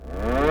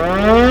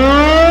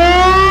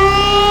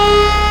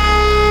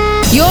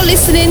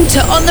listening to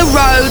On the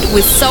Road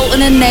with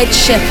Sultan and Ned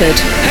Shepherd.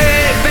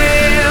 Hey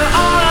babe,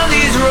 all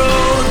these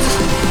roads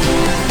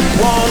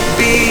won't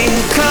be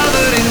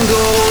covered in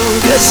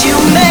gold. 'Cause you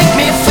make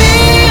me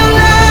feel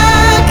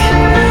like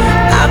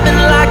I've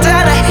been locked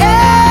out of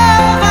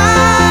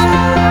heaven.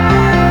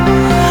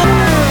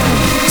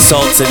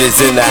 Sultan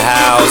is in the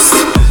house.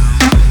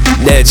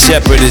 Ned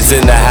Shepherd is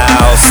in the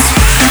house.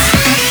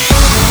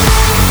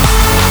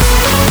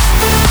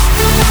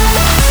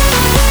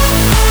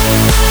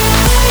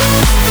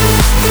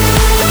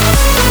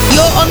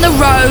 On the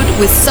Road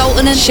with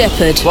Sultan and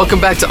Shepherd.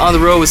 Welcome back to On the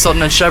Road with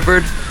Sultan and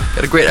Shepherd.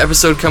 Got a great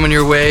episode coming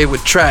your way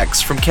with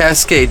tracks from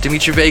Cascade,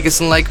 Dimitri Vegas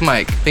and Like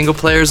Mike, Bingo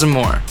Players and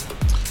more.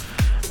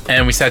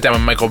 And we sat down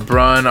with Michael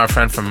Brunn, our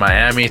friend from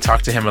Miami,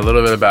 talked to him a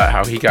little bit about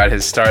how he got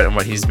his start and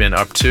what he's been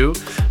up to.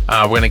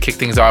 We're going to kick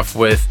things off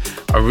with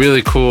a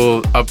really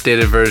cool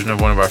updated version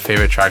of one of our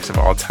favorite tracks of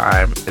all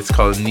time. It's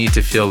called Need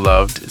to Feel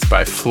Loved. It's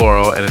by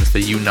Floral and it's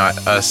the You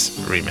Not Us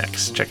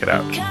remix. Check it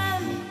out.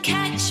 Come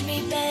catch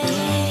me, babe.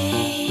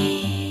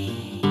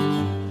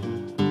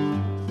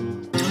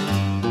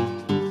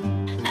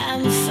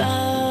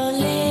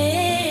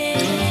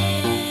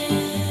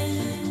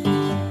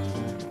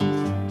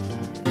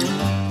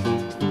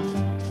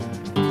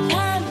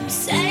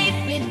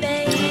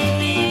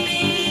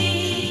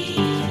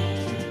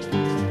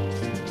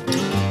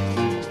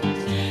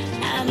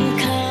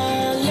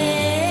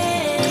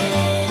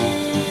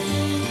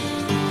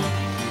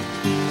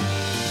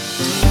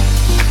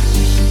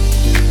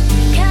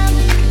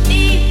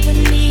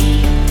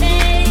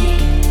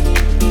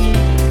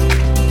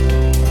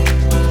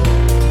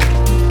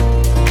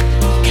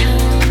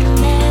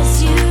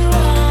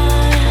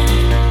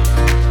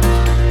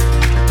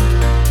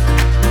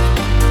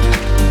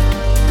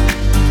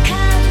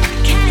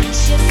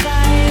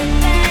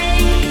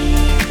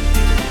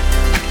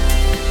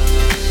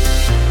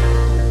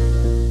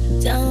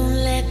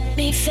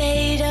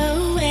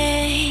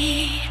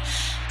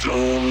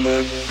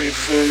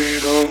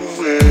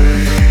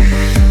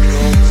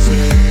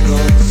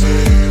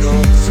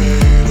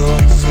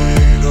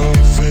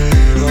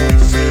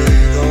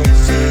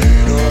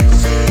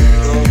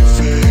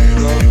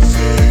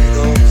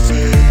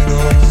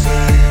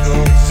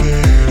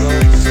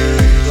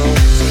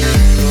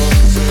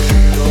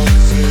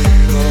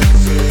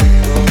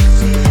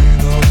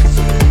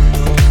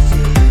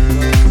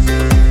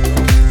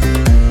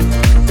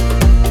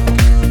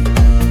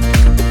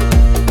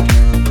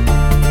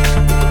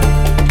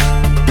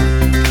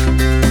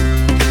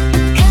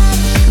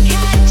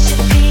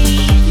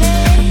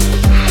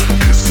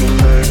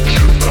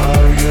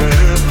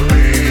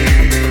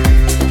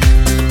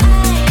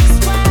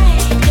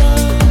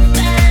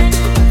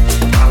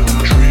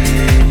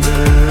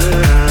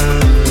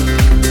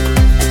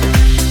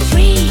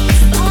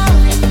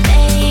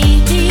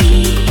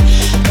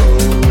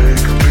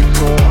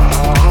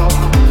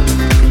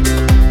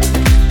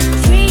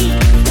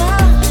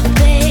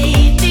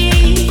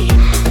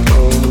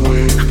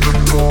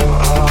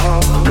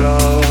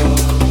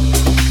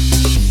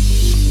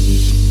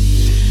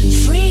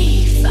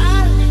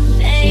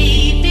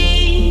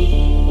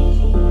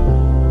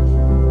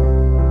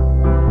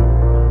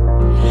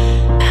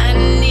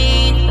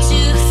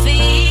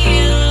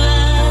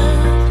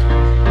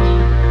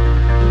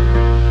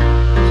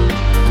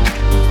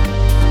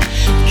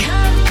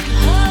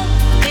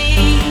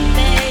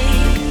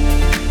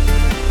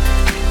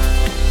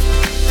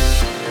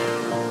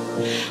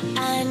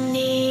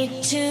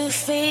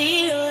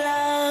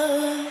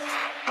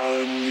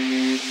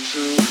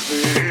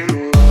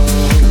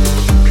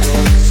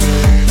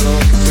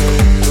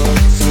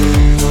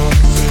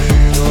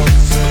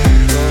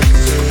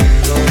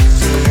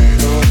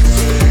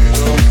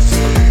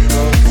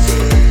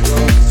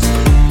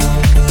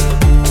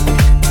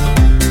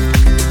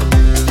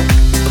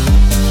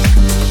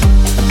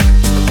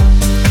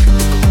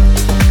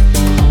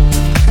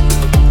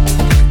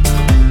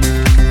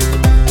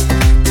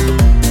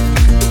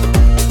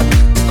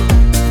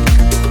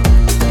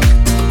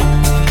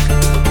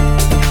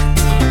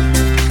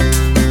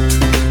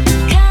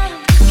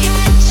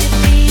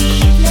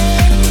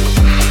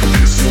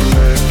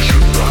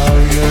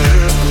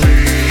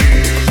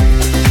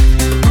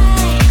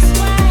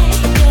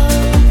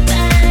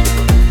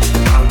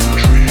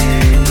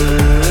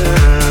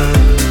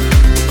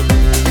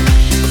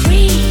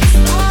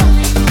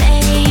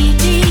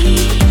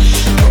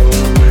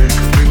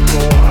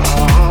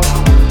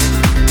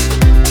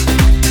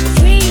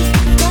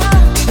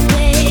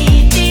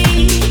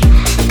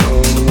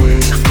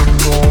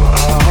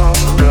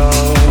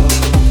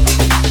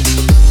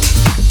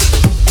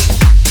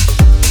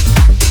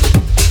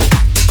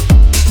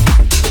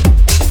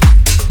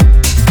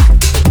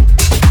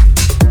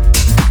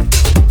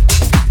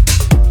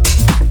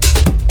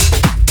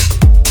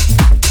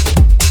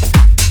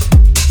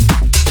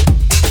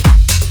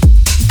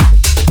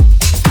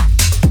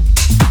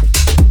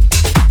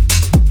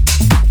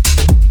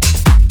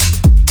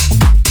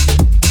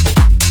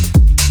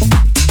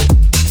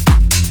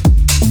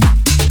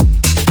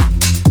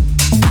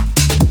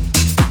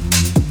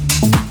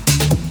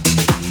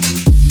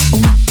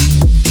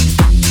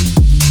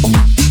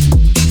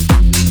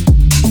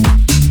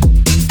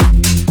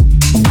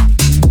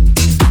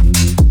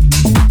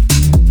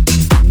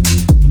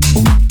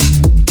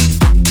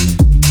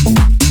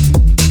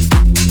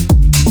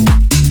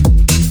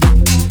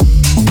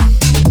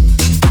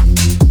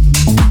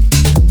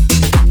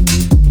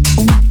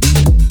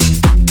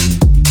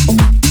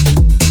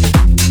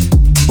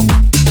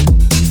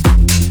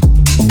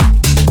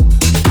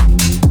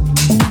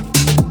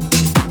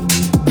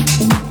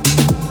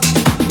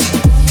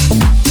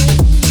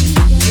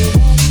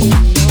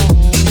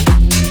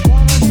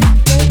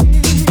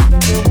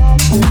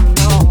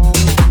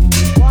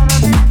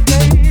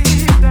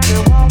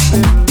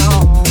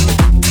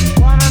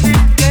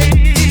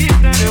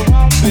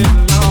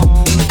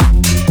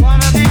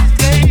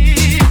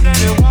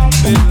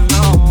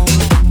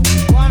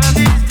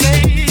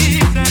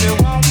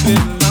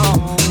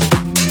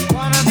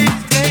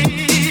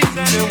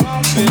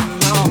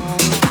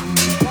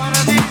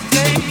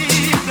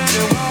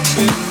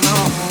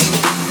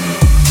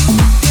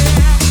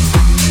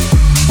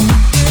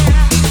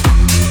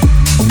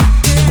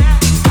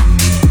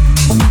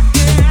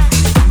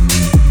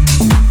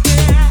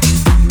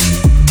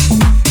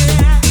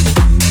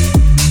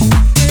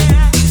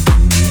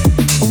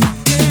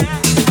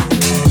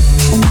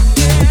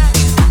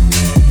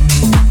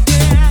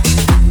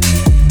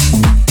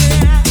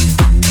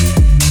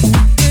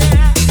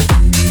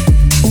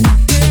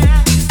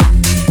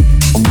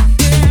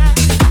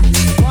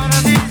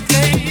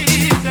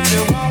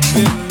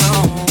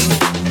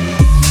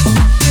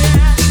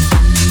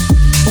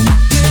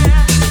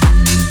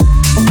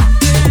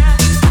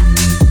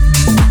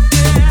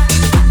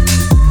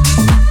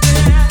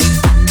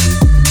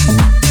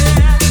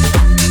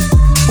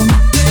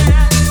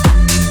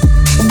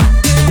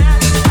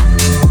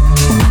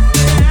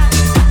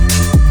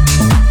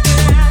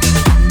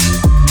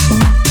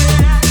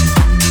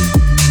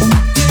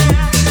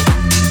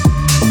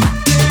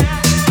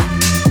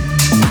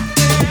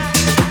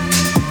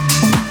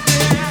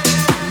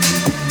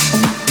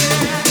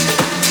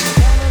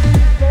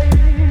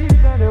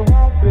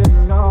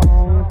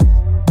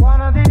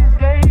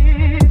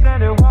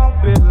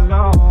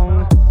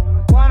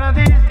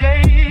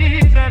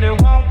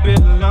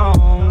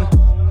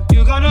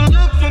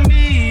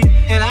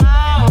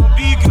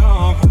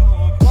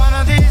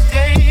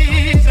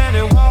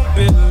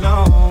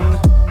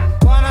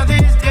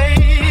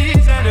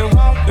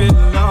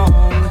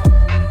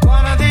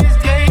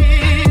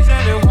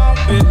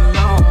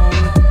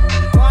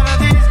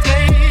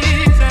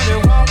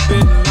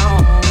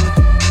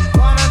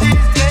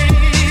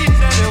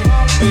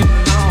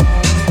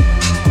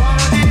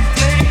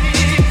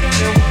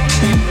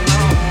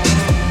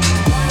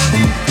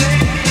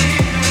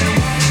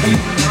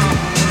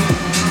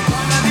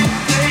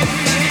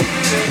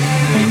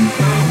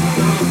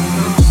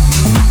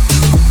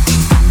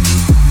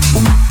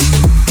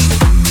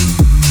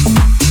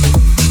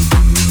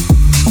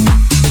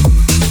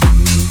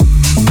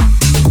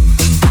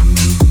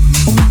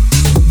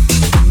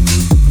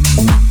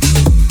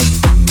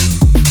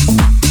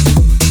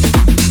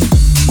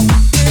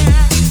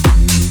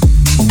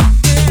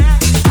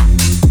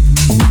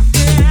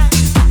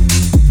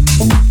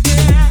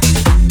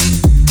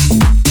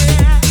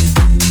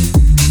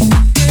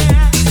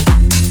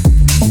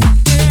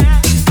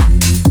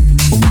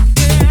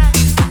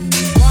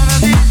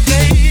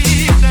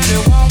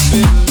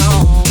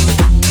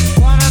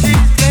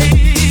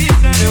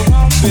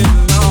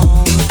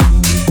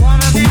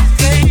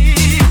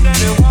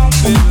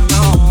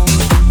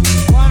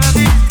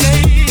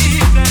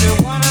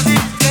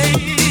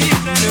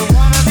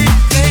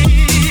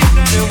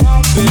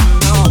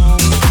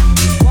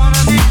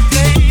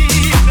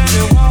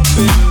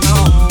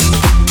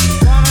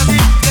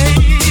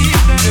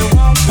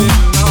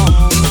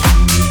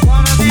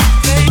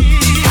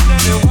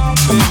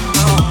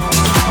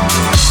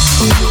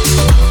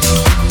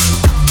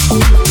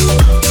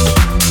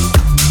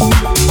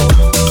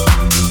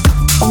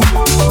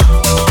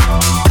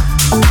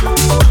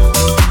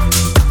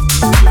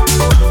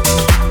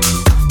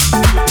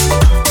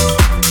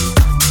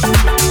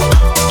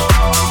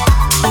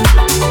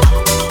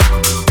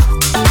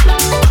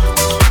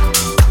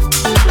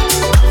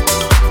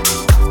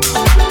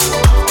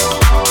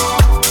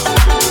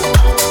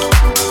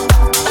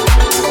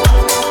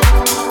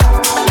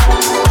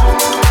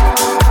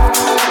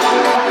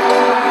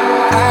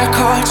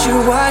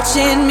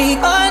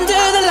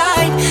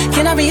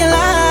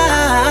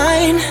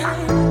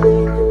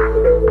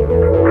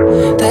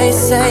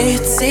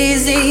 It's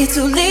easy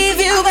to leave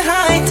you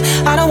behind.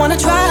 I don't wanna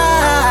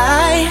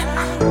try.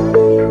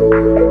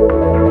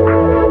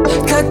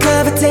 Cut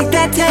cover, take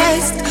that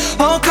test.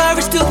 Hold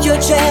courage to your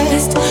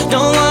chest.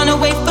 Don't wanna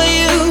wait for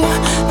you.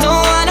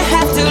 Don't wanna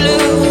have to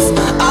lose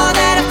all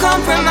that I've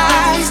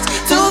compromised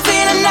to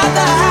feel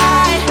another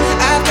high.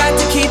 I've got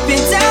to keep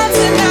it down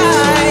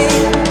tonight.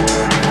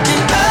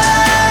 And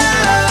oh,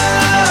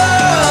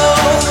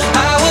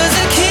 I was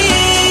a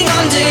king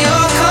under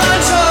your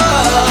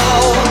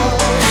control.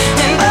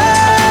 And oh,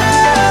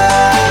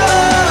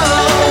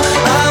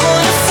 I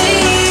wanna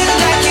feel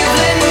like you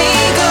let me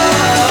go.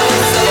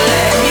 So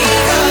let me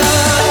go.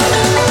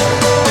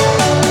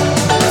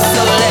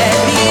 So let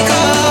me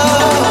go.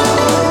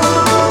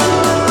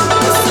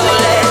 So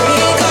let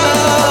me go.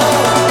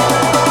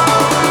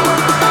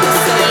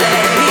 So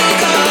let me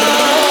go.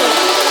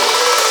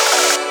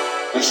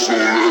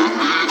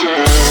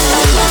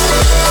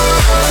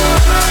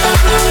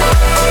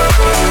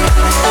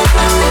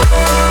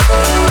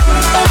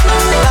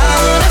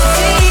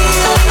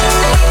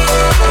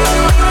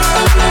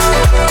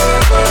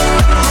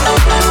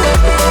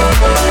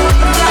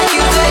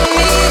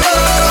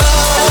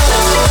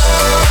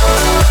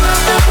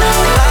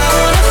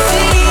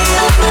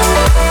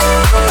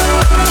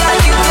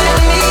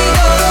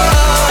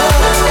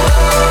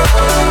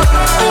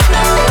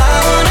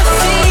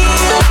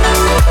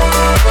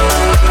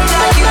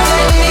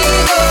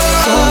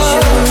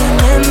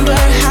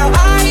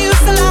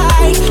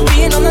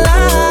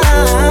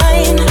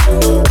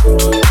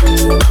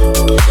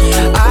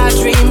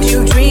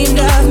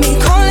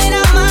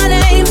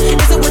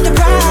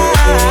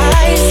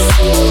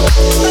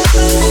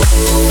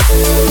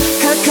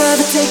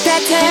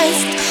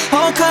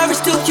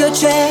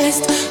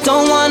 Chest.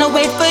 Don't wanna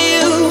wait for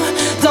you.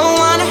 Don't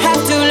wanna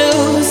have to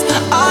lose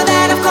all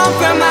that I've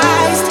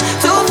compromised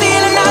to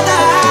feel another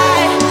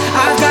high.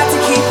 I've got to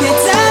keep it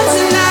down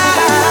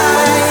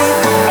tonight.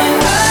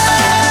 And oh,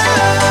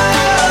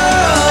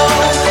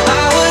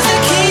 I was a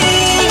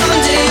king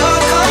under your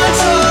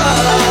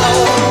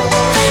control.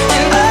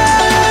 And oh,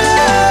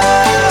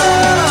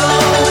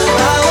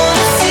 I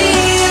wanna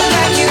feel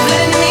like you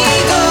let me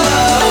go.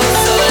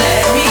 So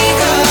let me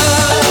go.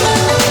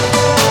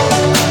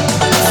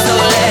 So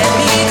let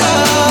me go.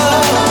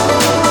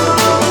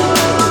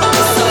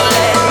 So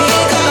let me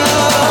go.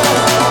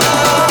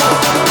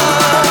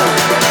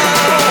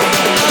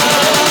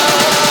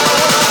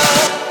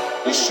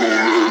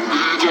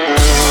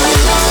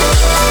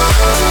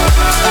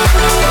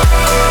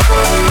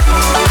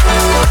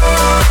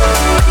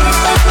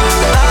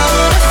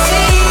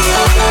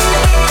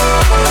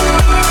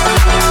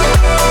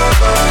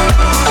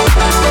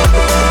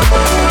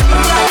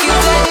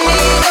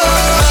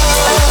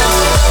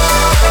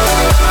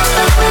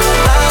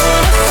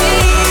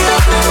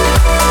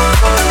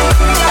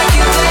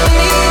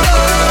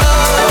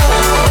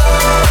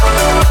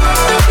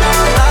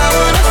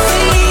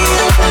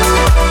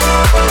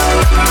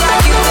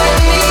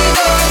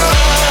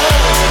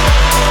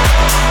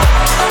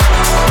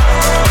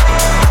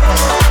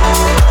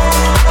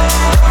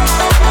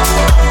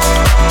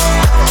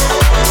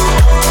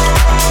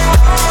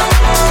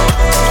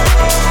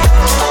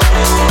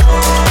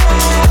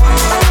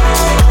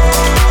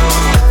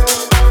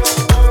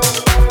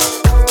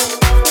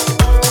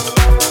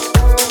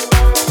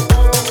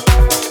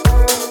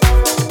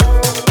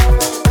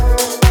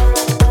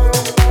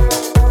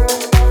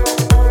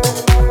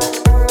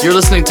 You're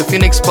listening to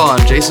Phoenix Paw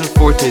and Jason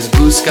Forte's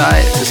Blue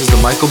Sky. This is the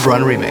Michael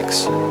Brun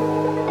remix.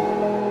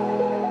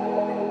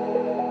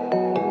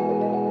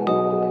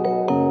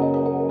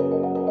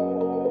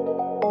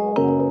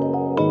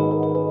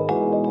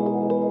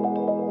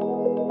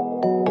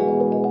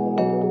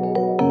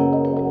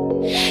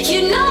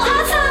 You know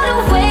I thought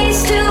of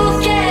ways to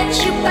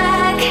get you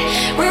back.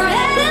 We're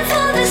heading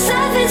for the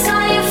surface.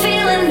 Are you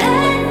feeling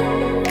that?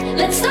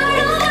 Let's start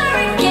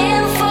over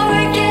again.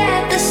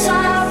 Forget the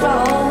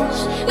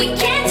sorrows. We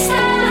can't stop.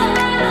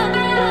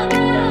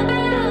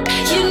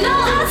 You know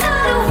I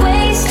thought of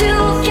ways to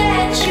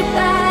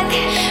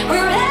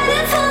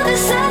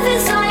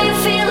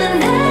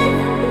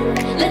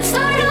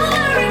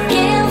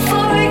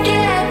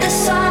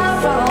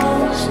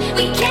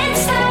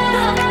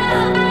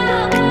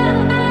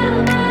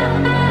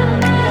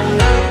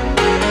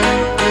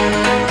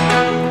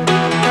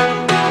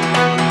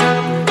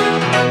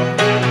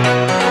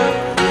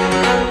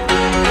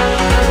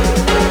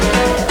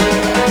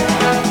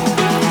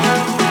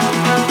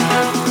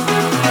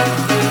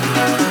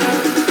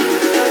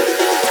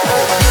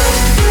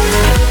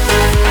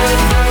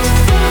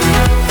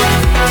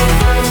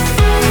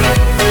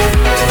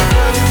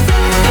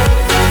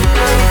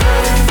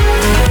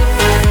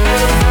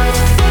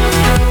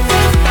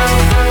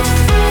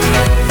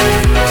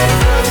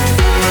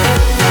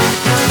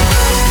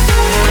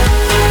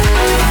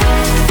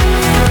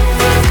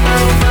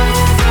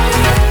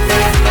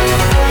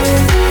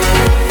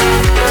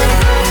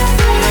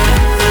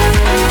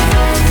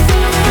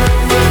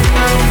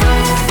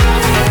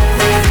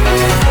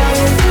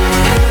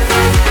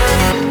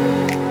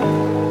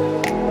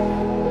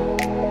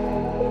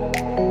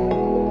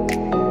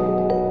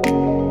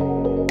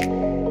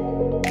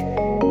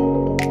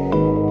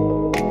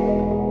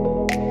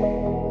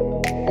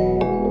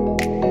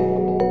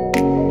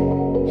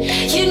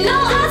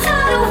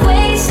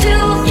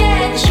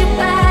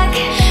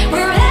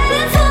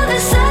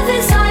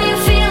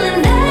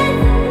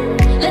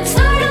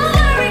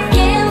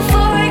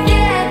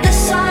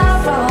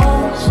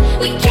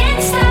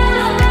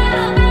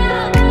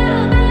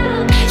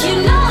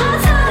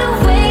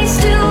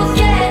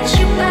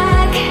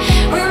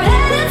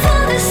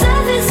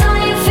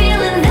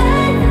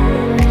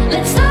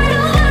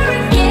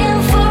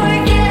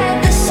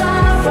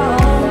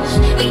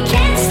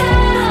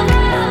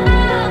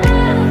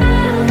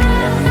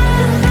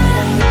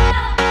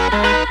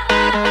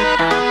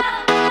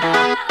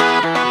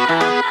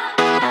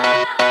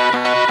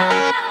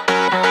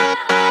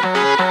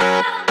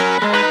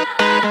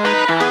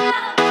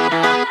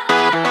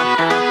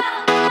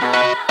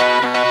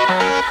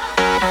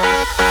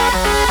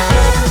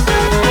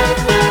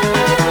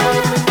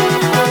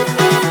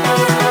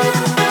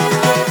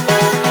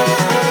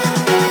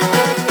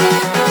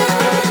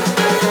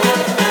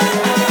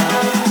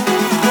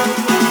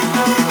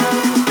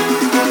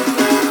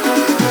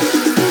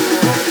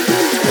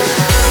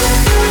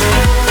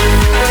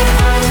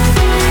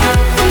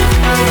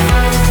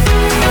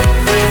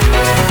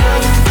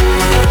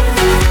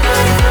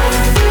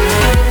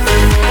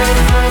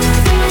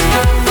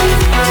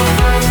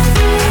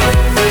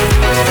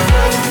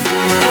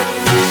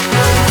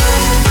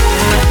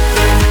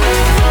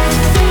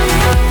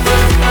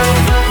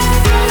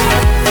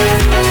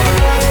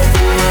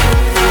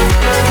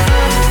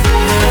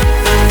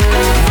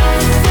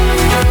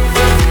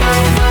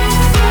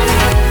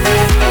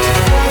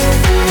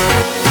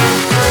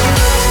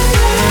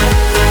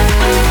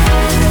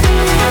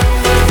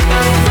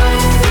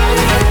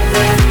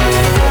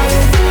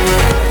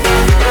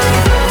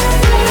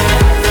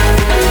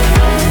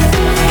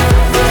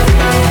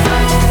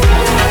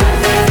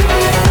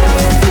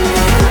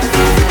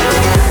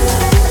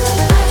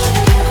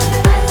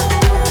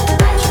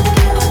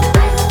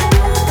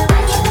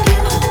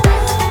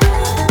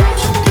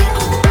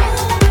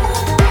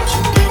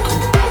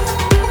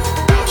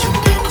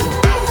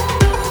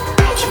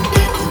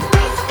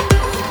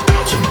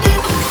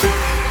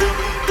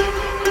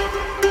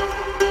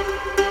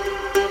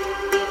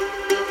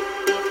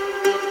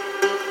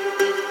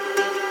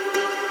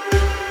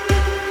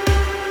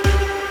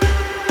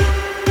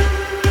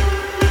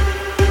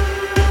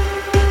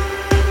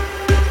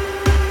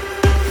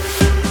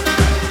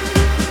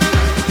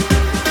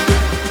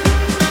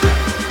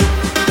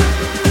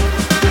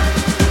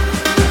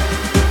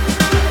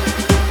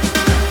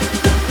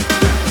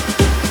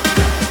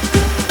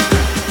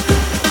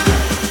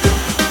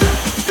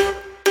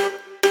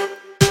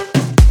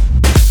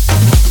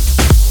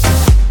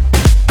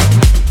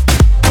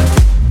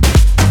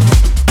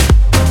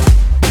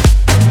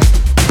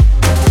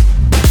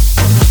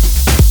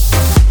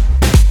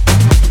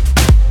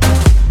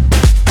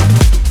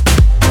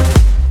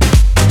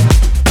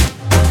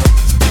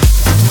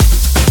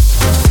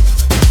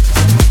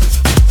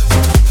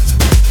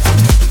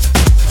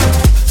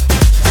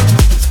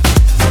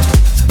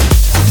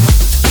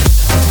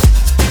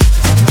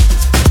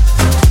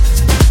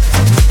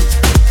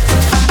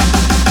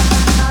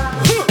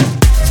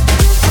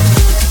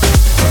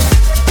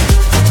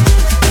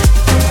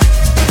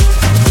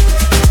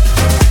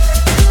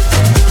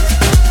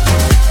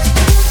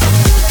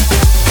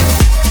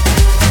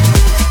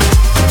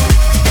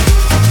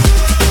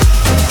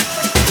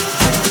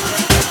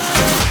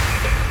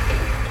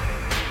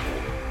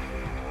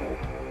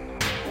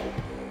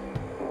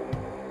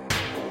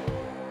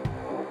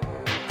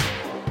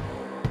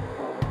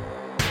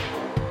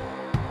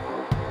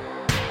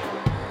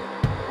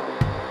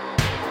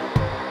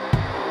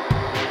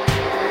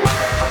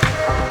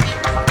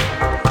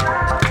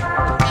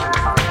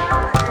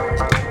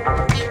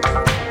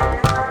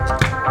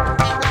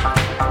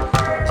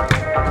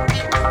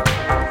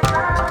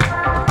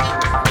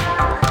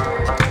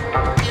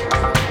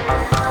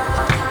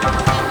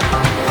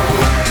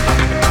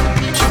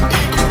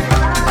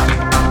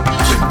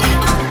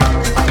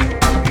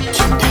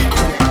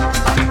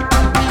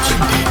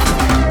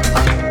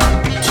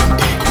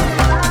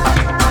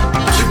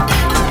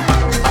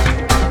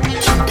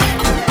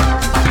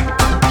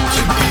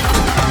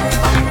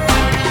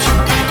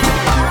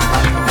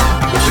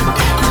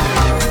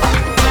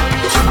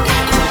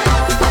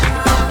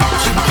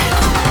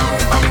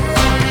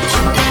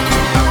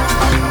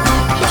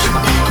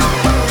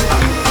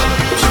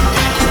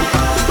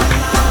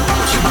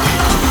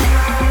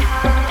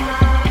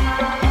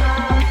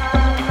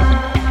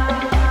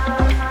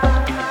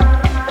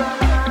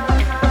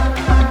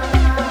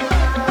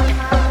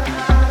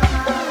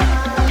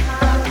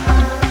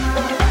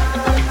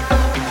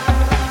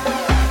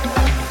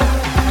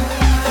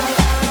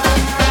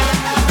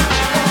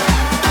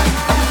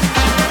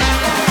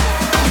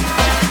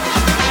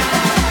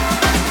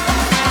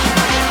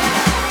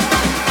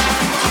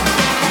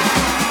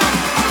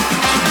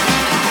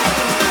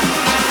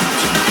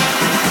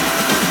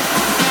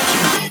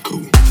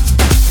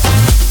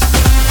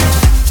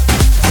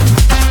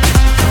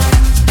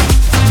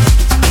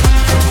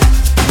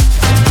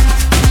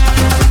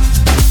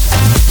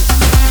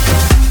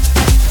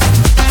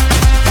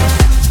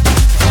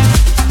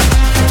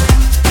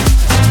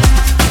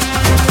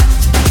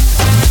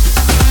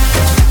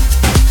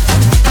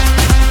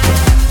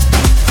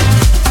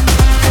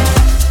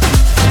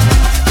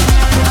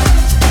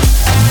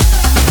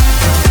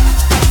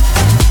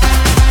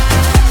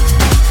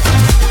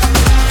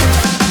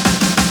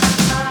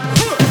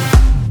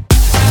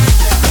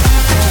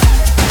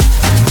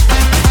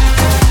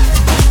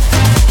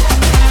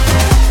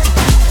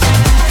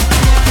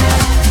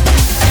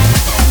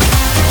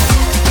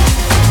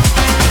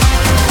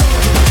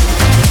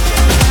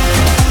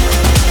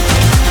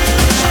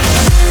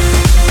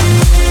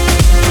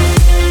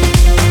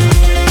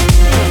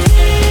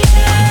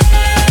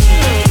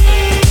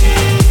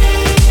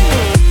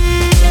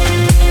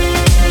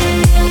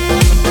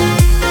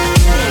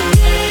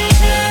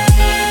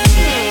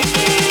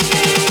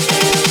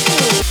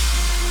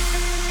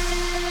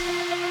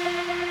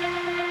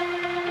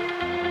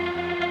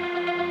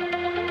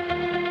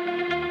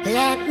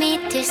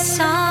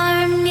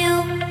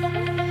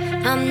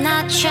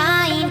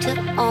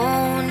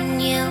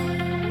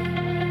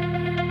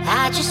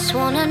just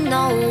wanna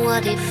know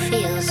what it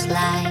feels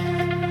like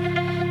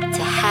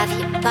to have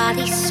your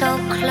body so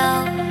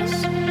close.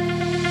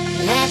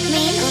 Let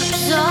me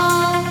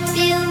absolve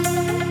you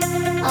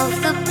of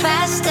the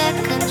past that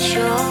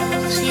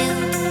controls you.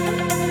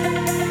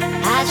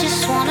 I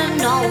just wanna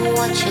know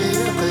what you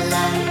look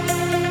like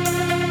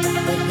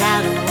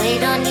without a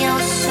weight on your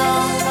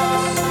soul.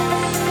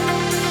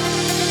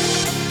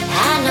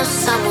 I know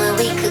somewhere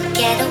we could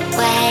get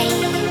away.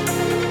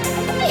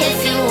 If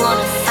you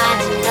wanna find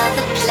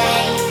another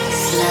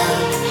place,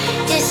 love,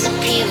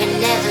 disappear and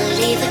never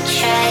leave a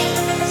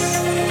trace.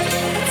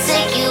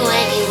 Take you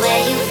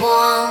anywhere you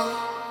want.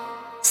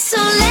 So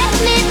let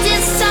me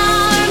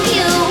disarm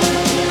you.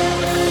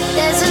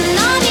 There's an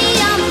army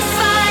I'm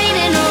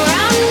fighting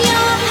around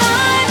your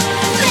heart.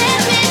 Let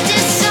me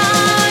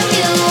disarm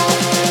you.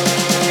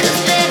 'Cause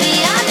baby,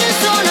 I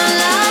just wanna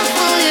love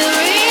who you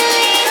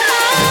really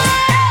are.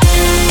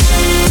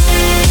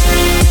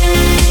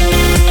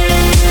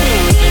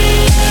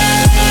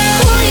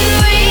 Who you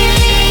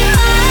really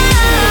are.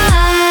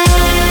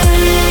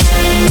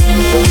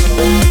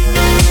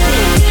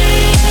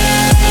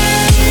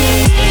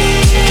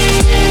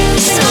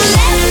 So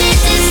let me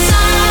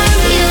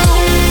disarm you.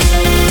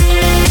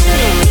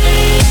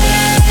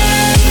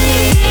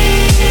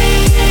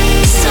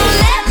 So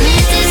let me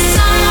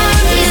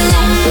disarm you.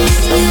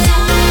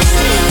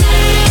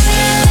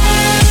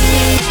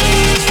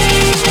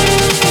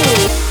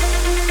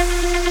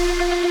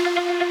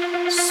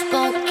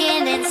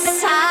 Spoken in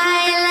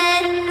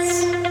silence,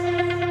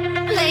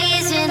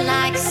 blazing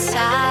like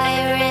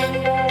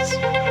sirens.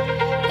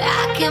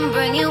 I can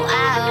bring you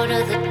out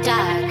of the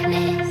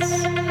darkness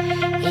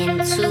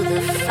into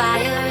the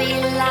fiery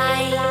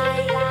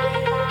light.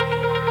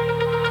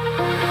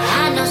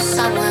 I know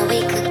somewhere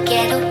we could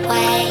get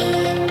away.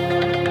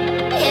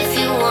 If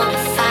you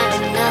wanna find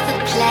another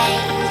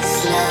place,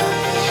 love,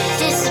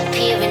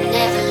 disappear and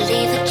never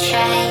leave a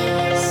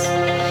trace.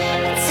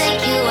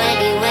 Take you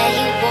anywhere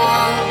you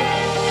want.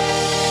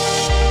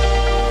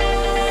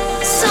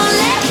 So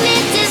let me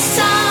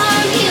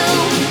disarm you.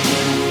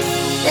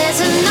 There's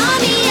an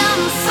army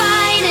I'm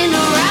fighting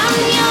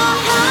around your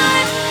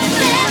heart.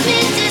 Let me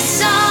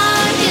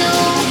disarm you.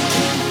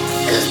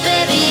 'Cause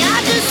baby, I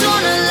just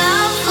wanna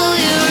love who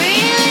you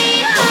really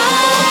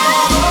are.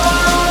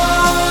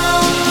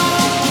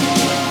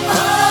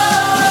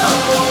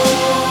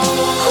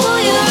 Who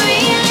you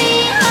really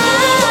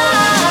are.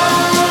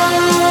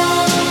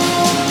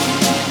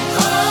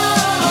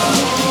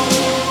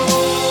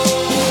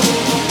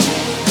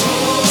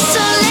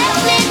 So let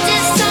me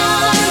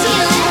disarm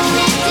you.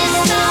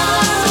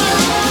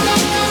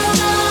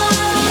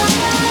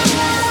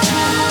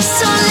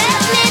 So let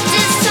me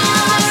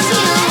disarm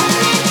you.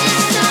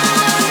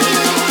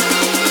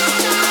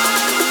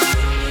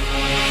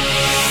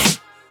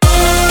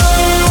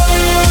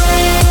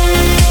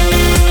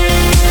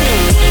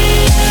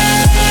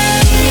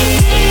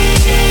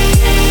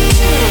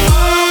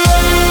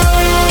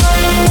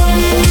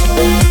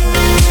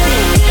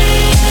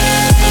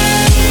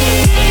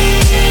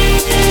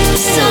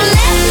 So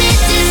let me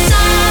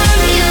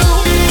disarm you.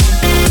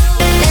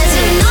 There's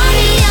an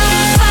army I'm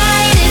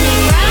fighting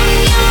around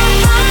your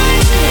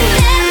heart.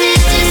 Let me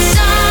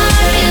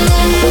disarm you.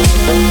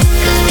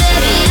 'Cause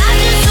baby, I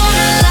just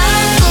wanna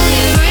love who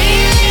you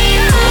really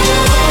are.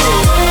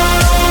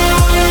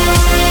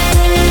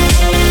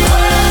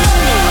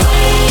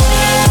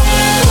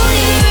 Who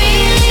you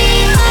really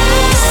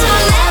are. So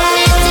let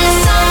me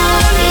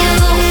disarm you.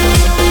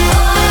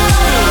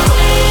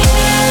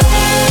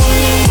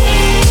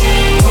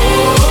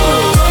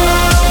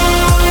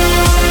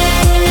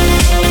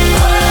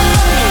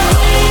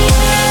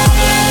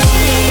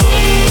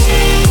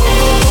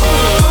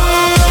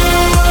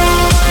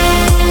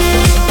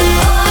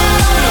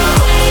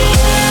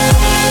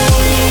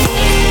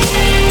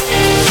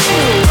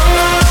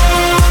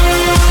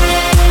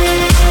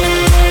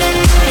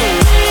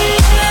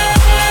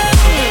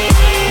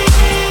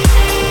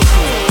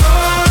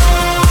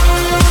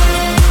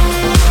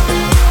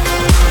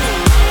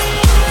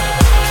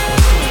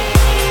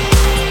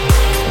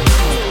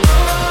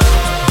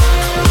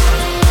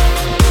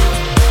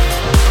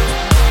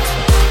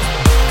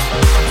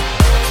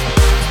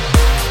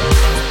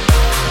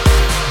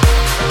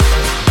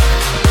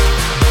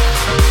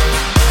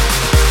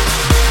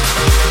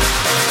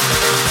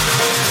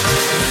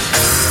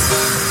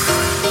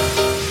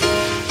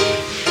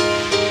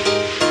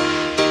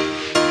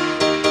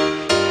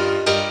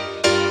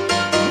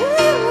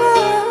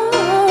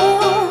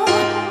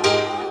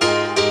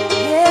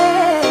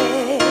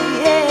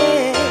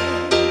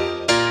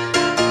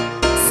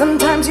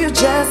 Sometimes you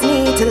just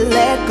need to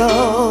let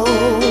go.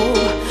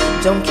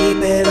 Don't keep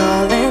it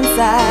all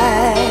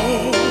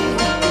inside.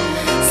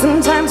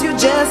 Sometimes you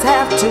just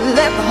have to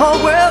let the whole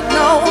world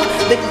know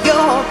that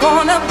you're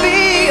gonna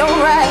be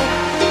alright.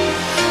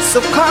 So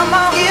come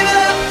on, give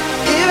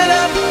it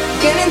up,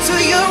 get into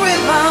your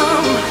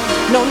rhythm.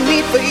 No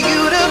need for you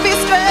to be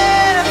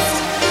stressed.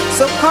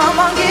 So come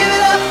on, give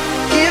it up,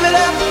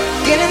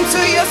 get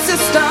into your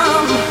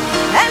system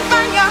and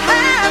find your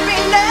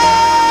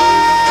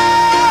happiness.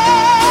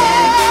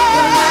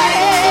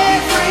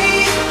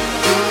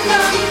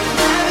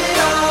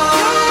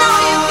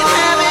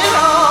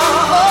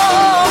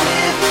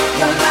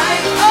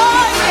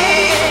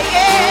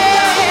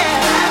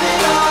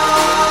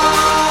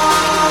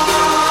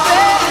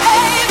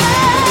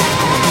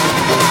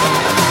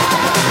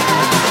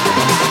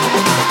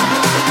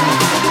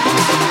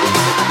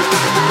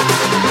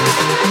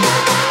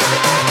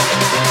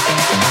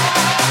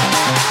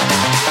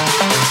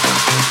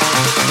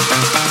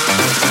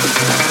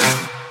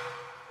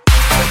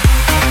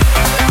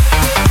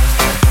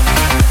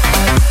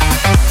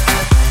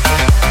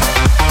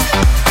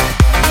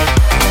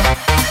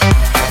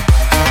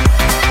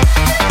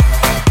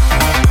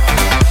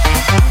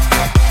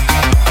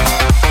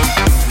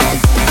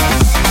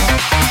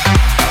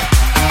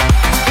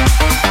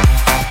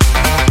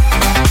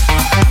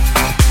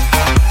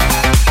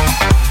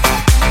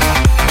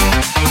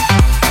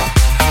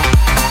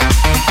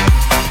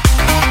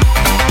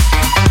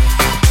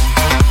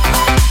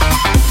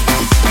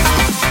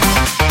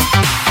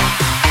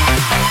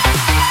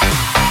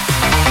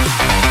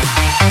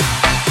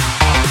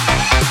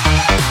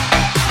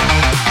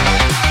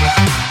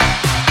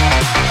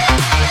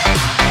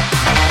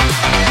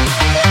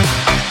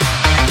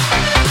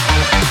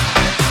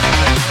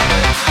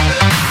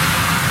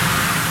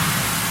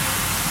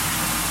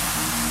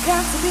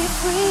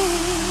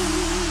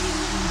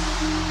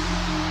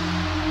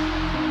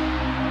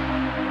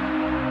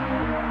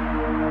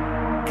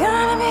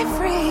 be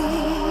free.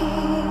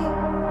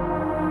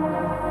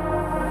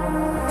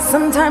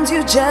 Sometimes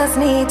you just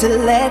need to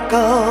let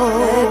go.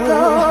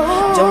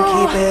 Don't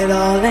keep it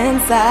all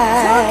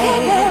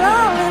inside.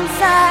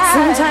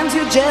 Sometimes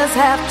you just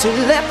have to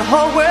let the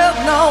whole world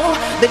know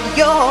that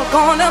you're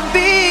gonna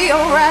be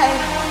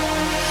alright.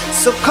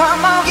 So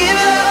come on, give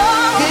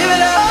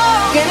it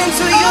up, get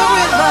into your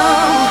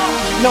rhythm.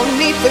 No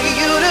need for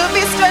you to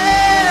be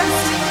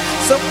stressed.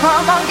 So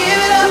come on, give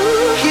it up,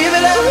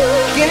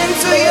 get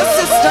into your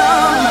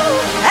system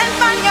and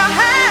find your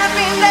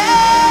happiness.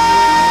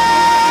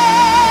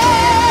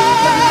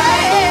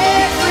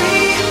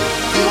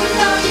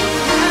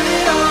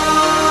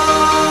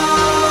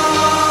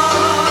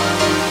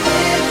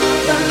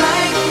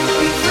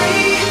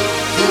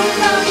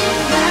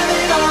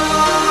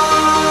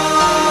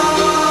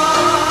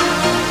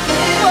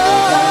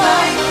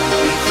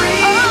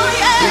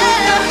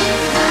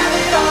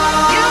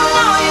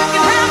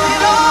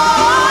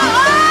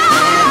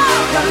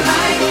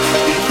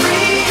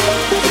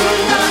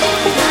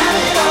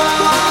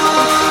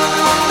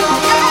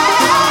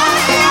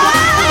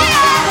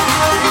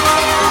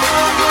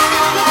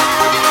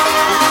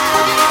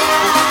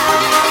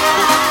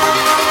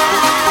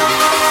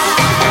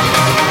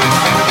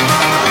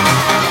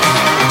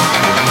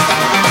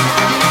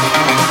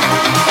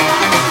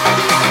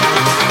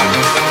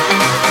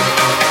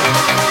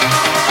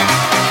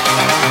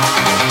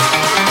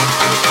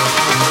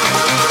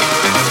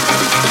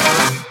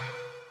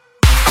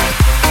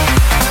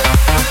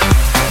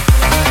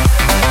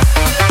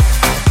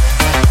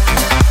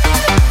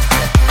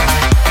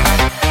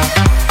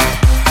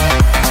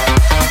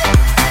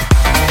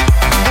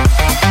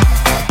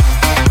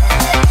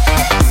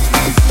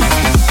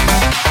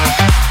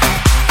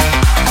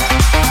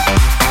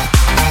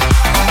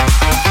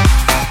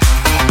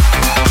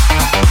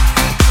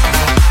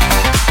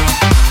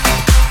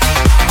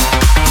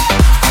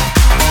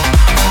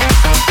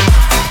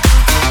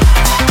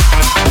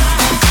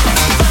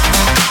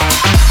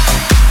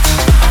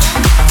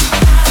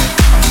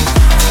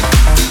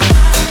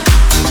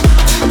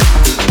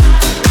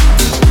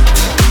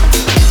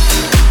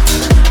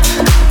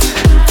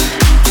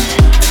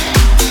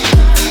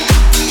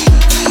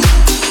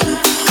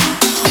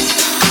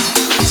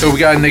 So we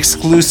got an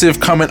exclusive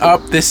coming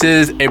up. This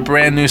is a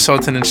brand new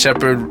Sultan and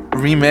Shepard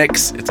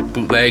remix. It's a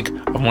bootleg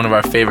of one of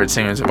our favorite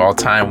singers of all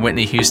time,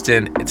 Whitney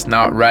Houston. It's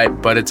not right,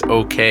 but it's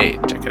okay.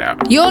 Check it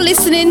out. You're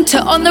listening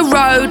to On the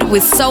Road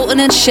with Sultan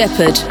and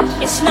Shepard.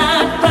 It's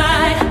not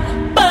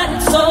right, but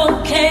it's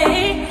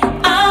okay.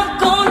 I'm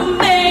gonna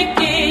make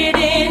it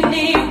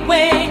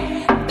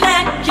anyway.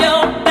 Pack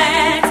your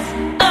bags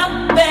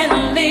up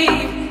and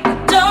leave.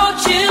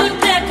 Don't you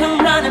dare come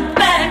running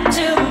back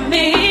to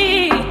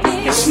me.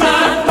 It's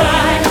not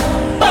right,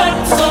 but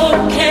it's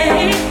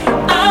okay.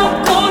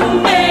 I'm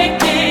gonna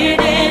make it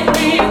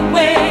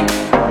anyway.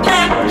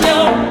 Pack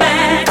your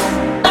bags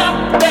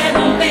up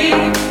and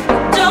leave.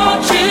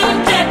 Don't you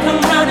dare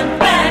come running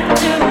back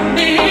to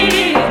me.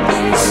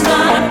 It's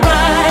not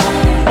right,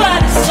 but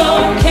it's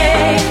okay.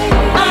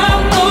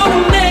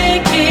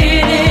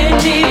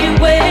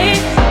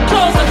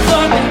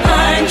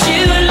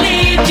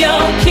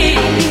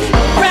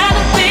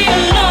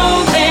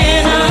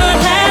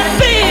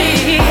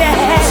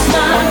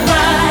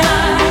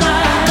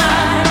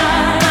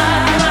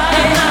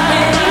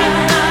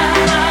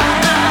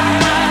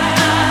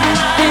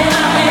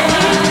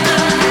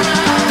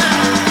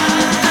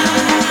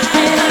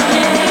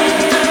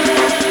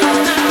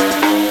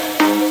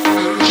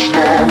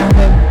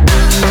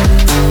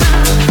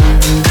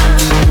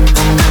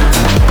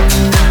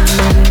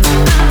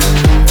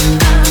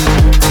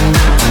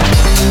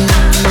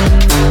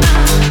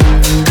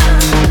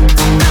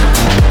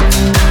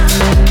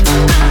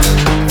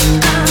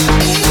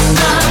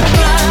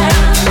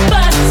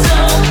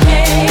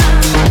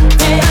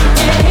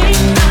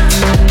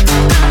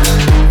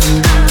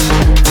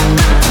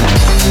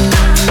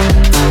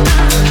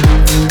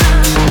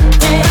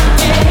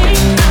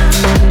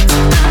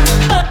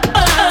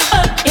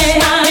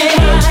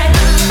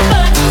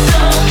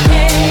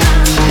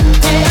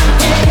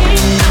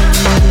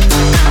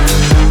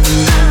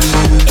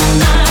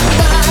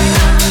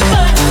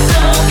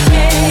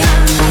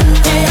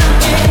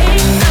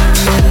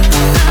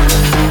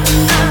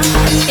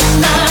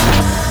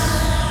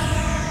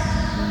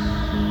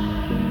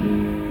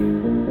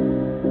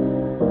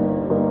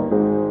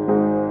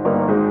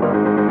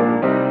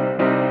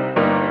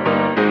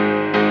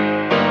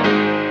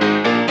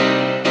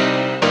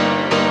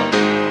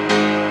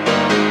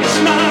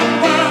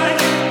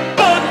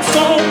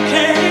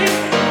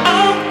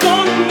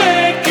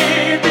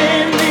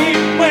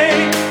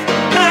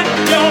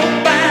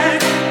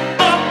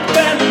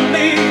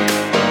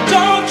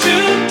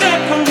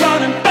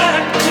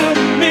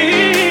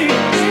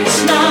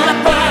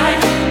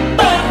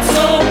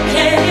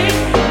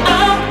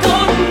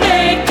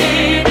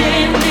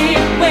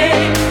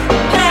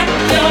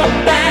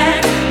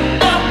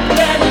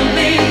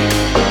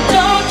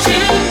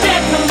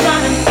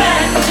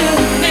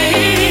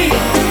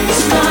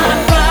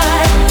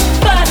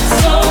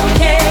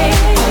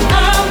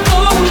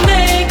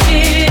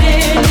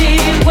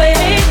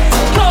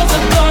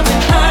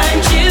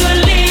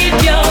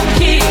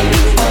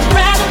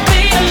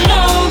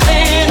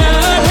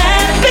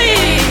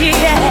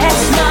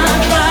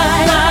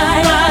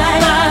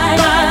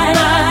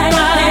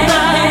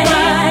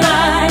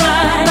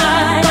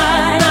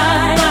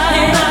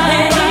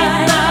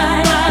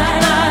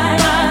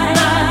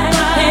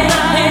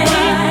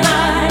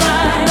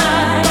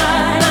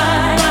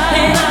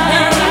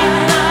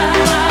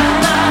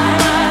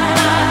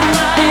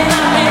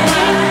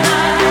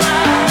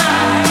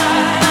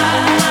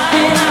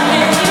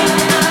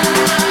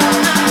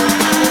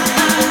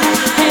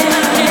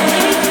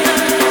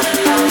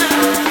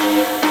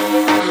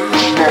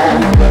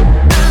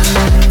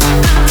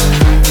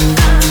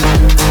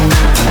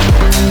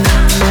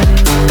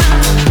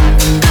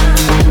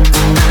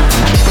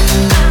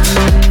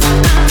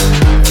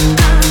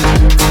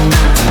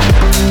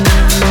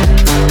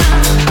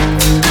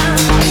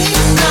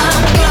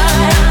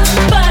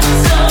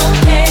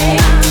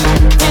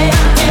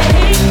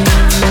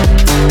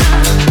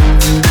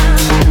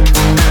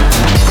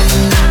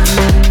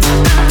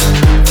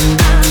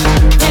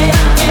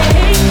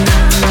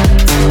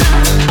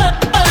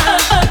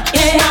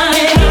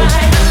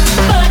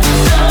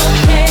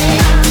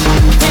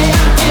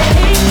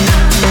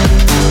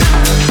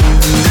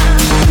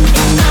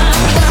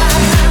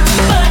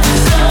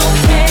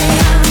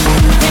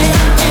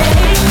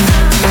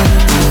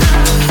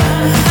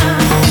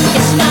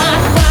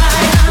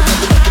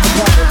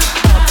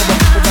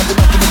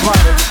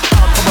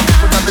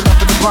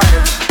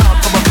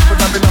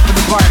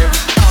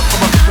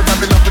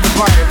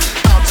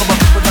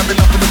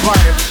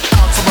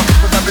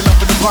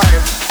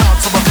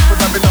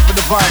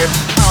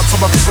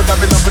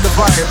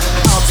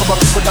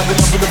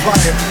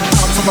 vibe.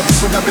 Out to my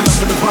people that be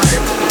loving the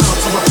vibe. Out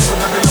to my people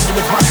that be loving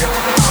the vibe.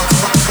 Out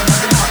to my people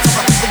that be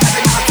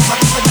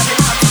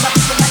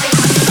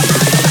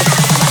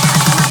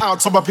out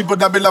to my people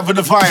that be loving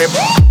the vibe.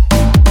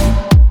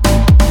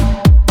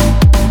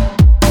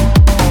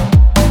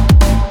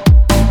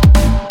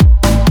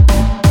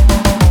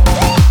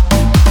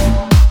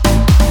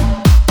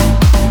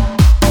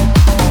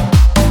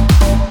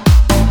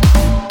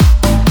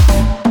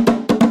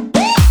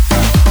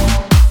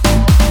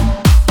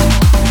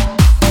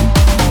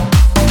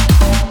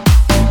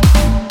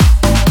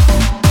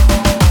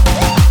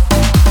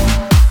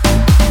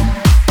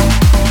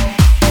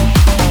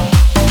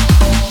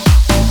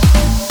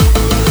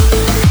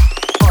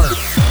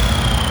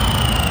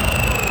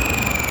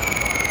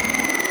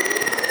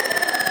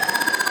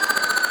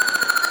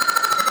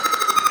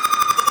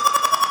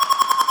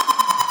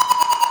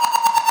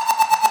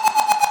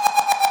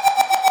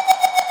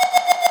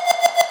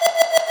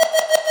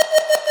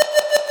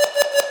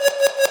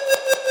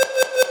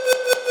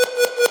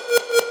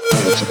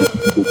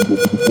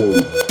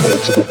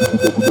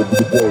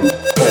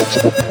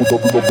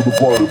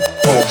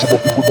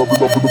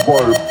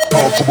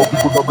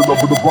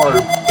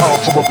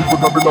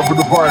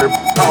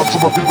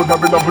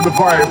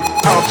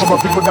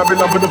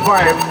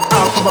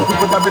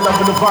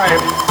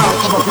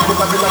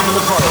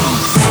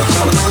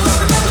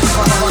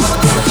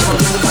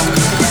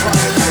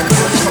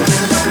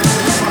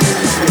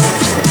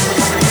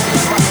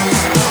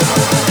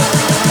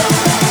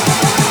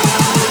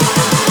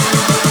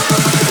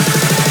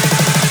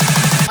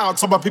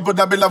 Out to my people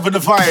that be loving the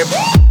vibe.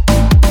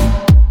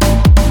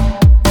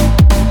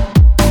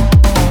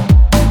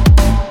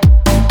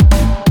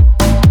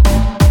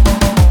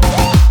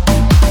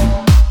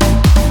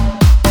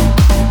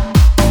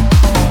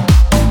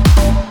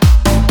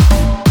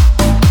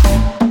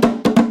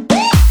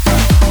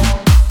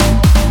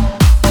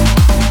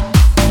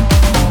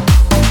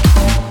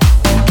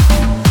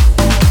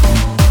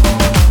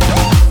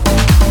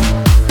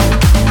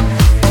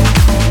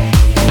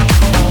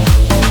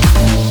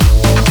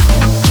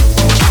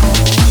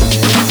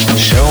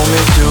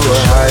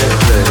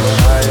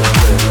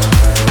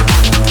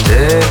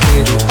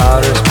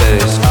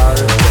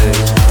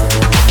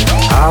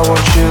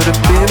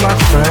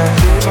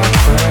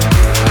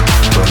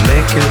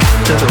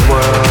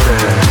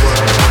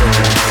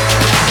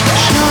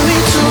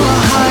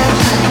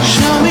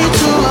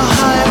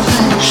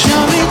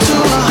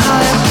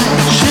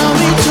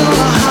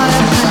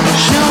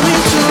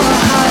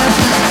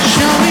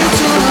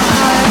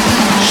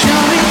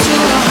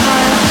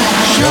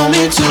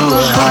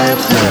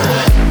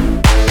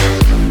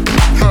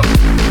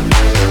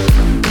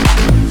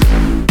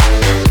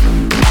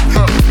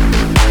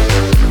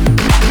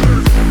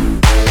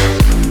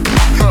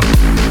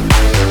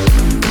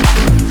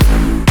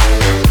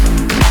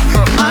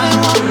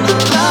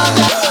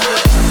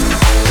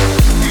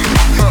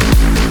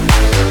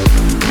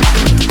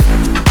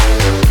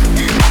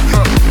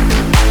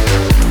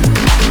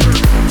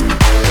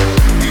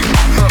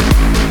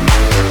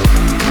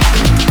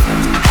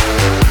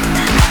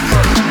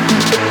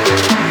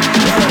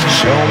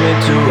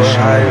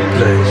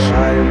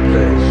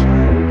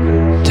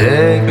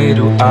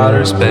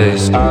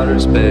 Space.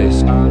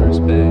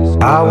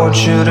 I want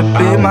you to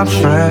be my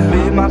friend.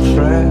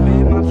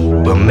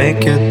 We'll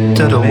make it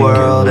to the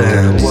world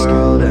ends.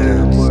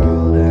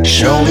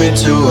 Show me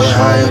to a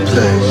higher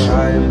place.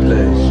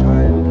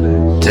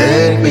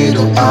 Take me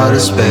to outer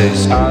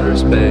space.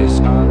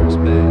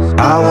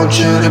 I want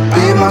you to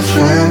be my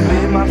friend.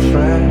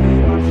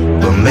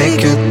 We'll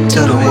make it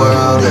to the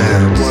world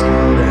ends.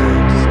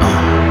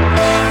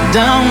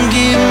 Don't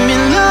give me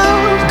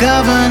love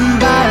governed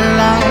by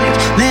life,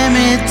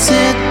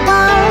 limited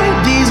by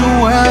these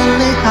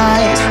worldly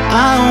heights.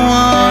 I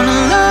wanna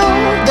know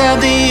that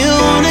the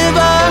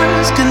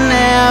universe can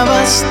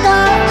never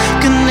stop,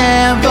 can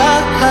never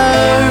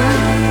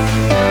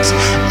hurt.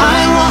 I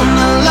want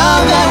a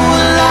love that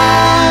will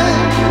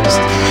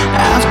last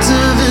after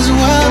this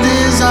world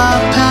is our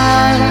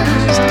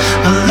past.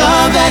 A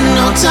love that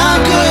no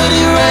time could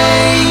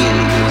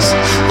erase.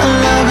 A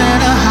love in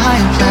a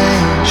higher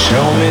place.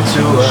 Show me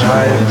to a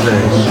higher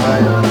place.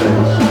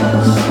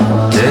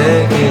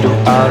 Take me to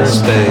outer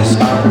space.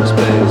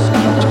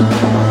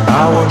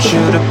 I want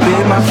you to be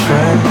my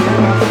friend.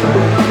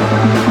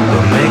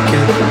 We'll make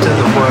it to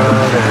the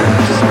world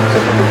ends.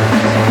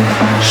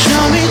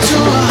 Show me to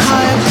a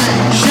higher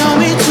place. Show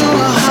me to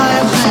a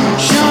higher place.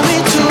 Show me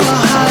to a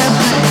higher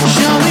place.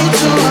 Show me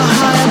to a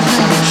higher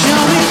place.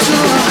 Show me to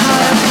a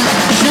higher place.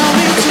 Show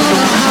me to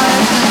a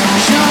higher place.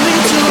 Show me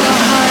to a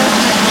higher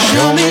place.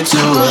 Show me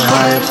to a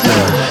higher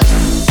place.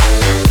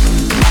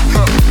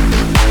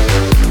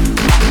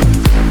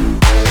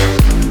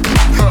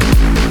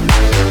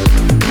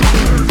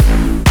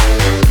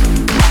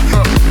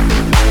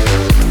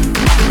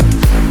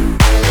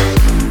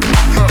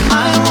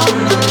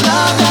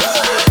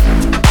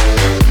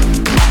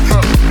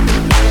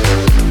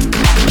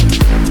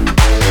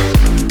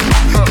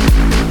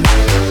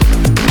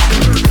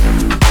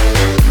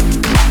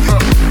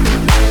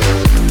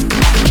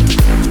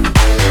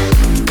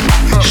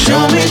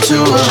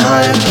 to a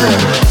higher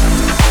place.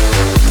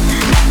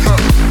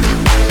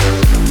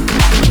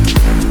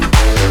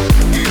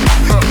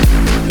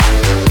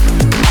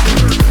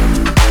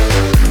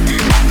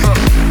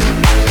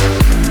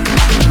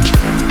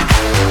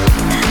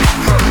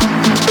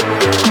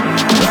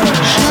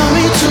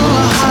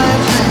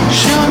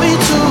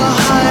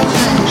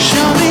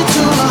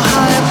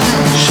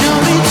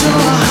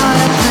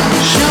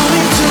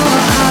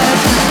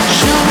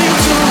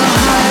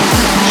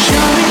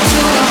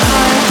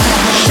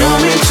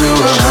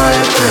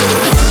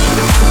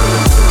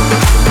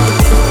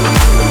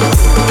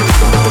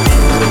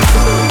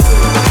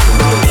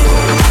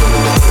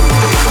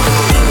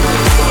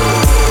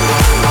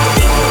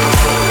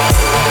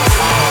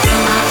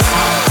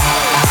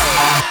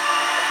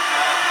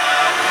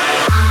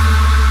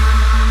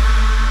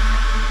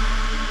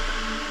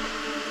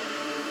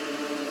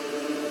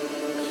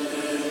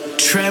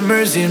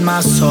 Tremors in my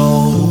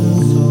soul.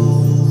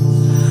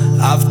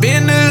 I've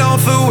been alone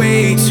for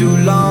way too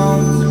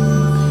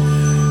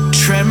long.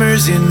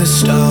 Tremors in the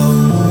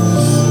stone.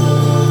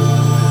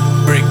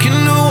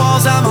 Breaking the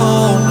walls I'm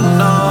holding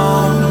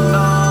on.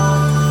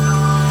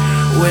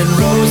 When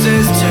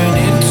roses turn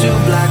into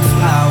black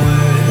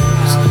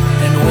flowers,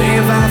 and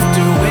wave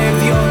after wave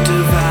you're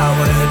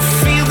devoured.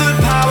 Feel the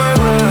power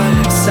run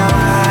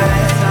inside.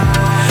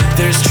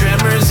 There's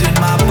tremors in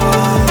my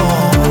bones.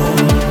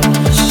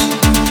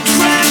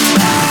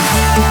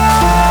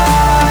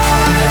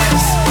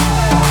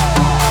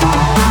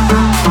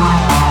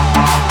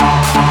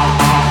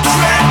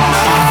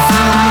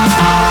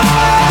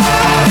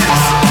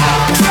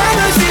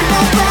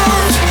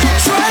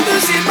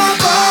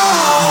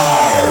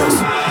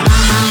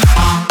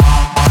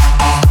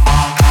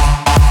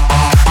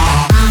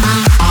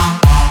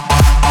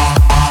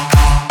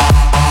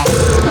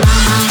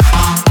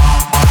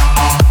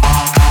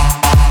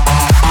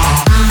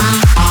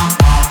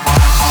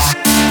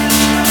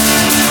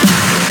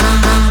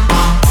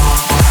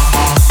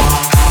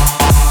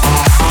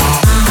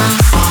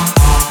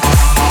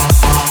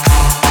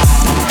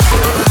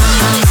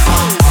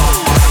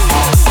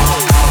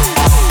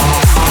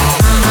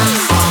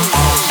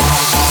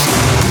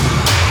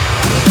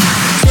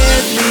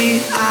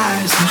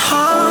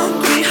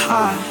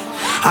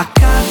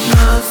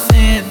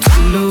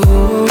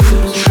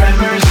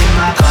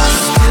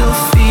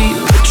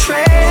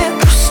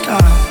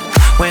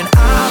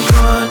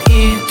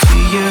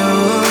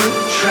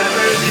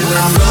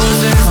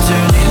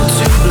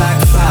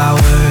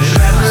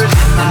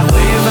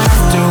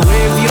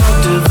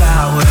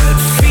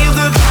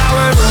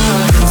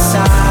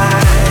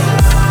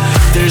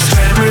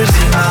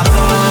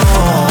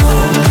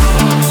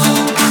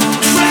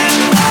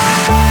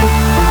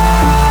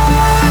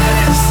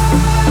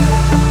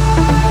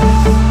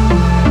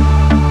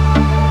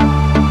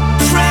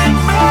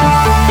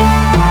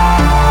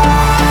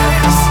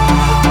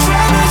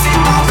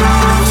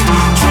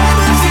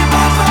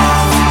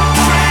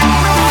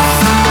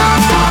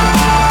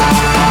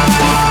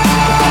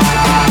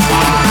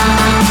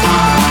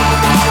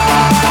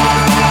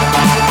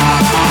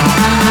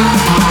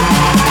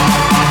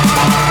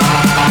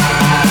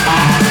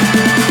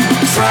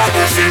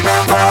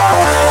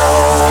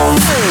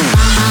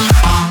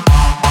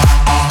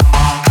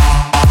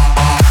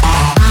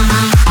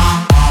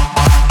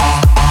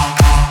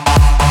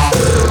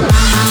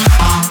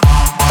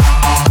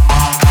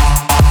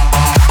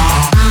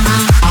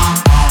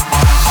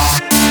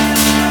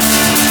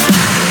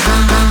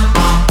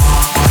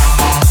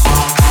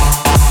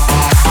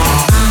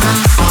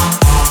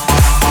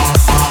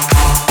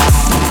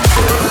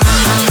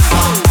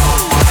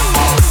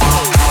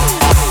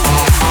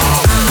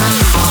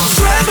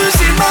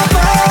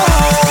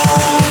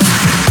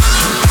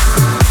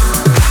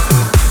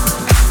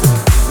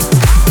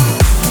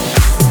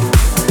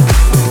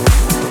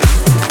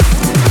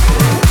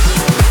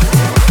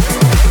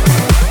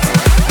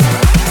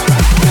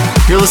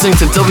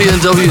 Listening to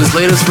WNW's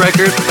latest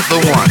record, The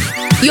One.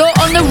 You're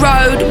on the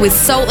road with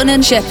Sultan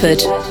and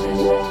Shepherd.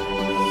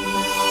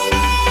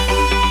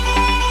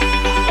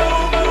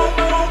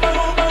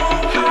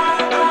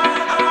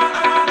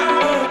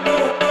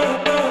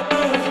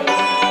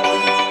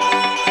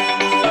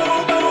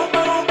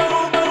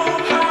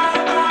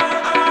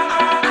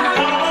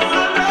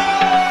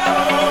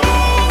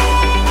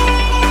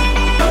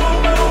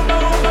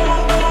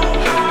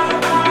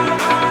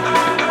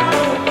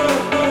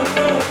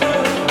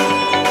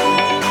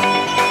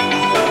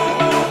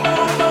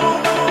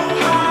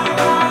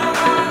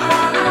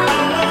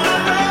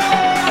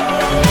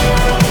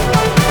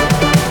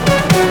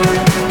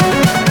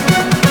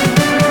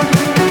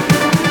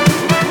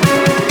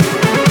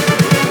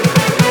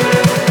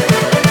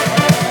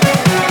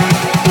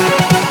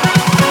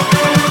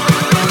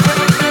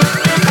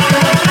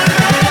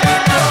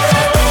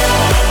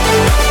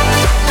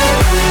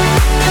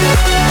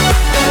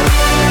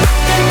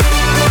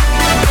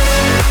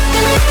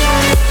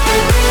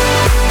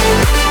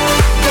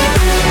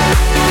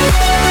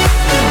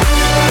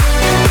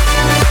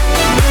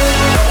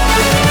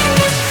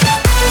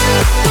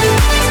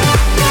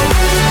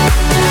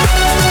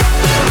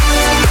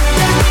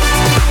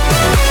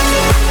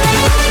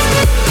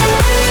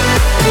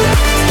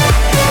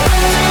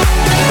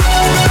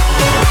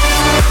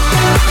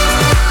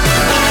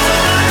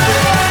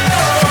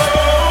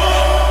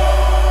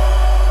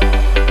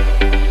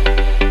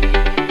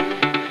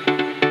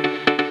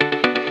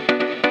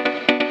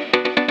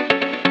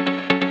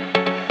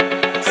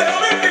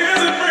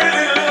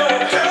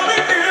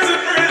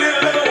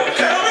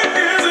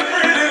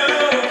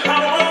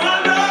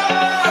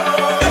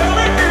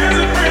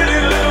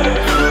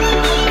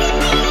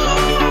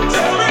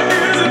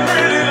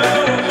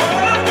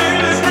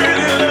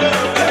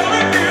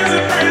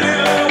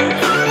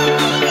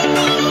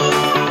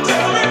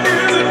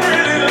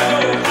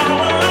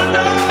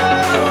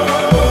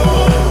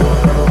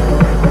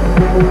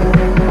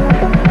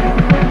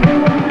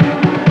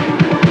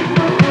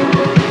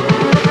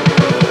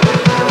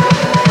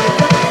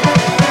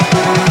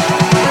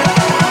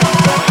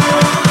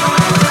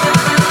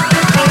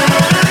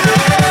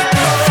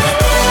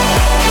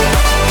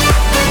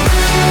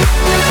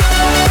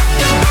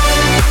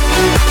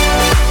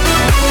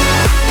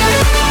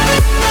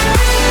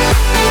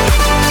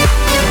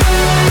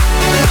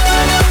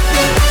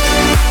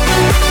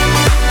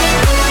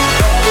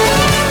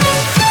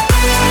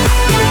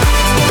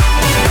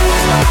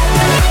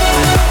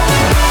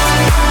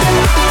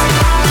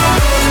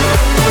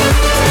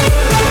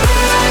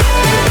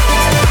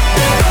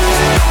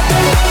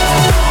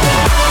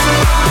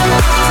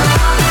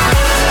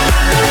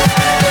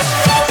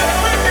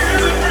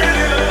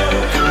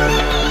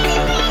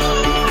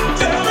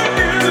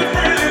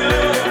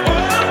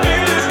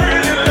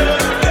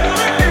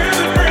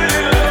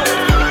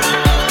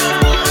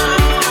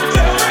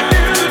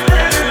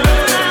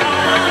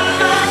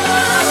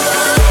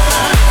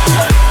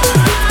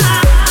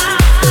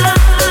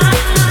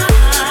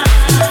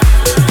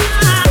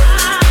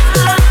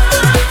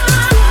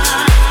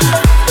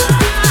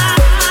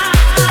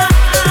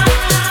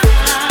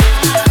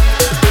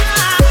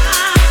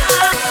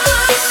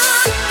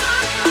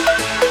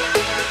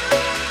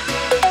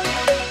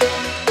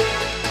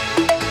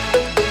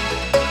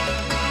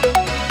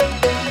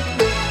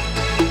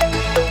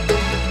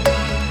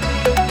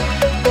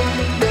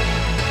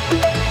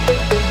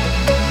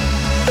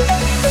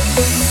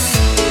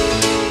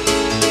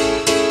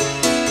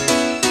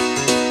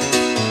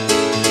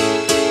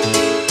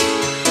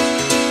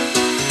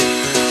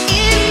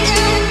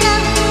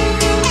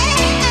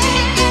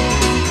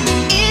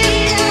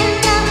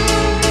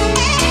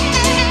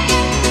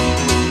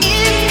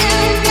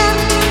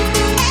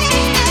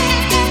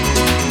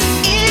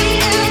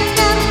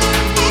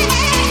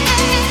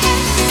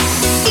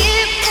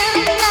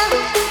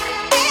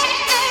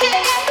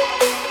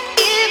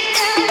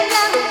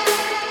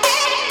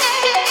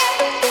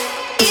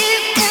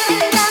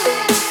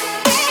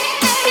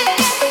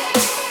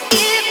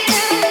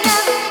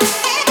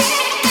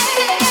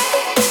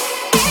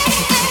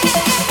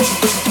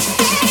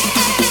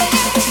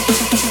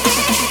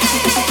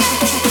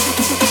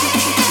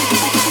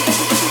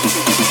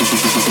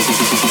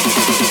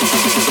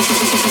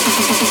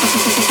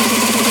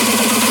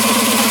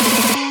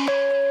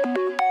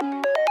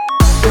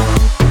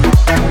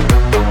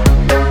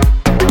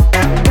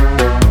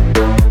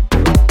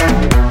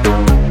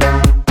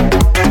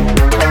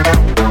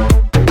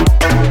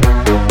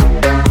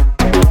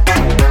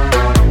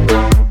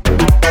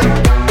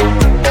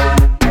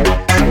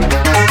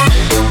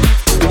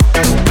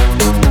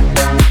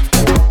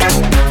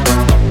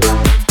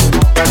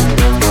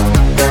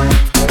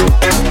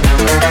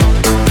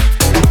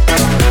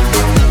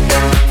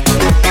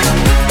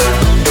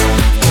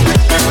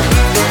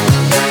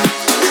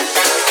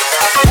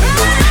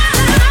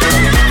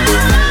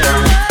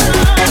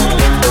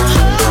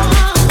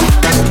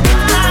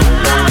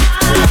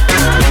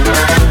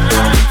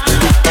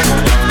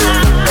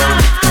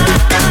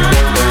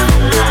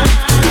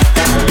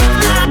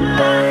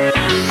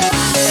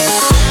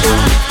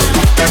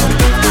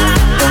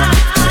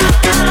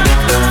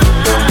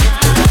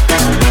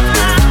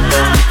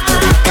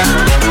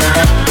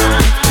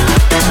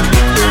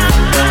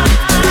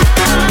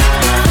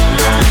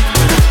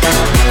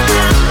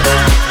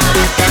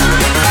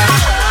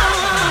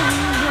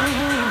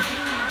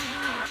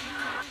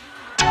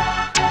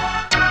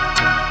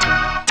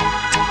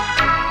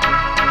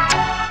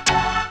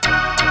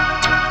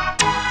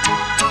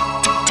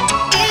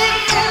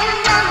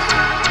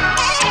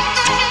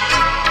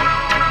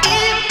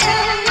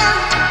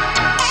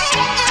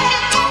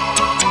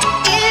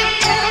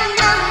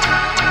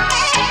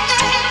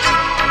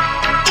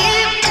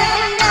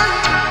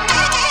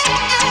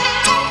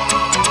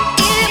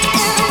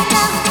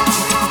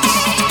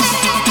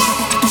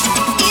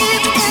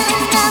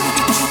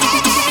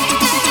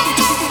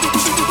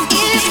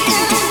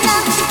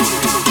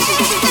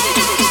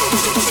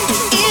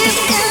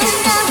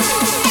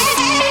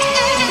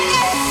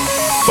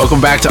 Welcome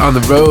back to On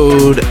the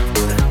Road.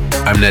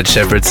 I'm Ned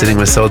Shepard sitting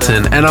with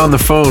Sultan, and on the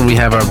phone we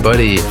have our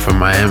buddy from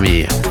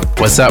Miami.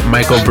 What's up,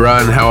 Michael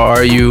Brun? How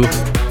are you?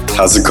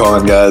 How's it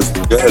going, guys?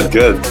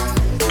 Good.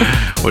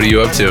 What are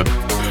you up to?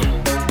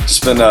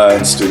 Just been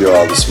in studio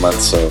all this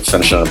month, so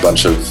finishing a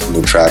bunch of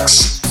new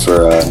tracks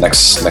for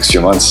next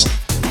few months.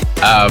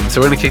 So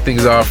we're gonna kick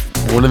things off.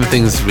 One of the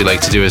things we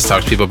like to do is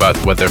talk to people about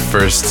what their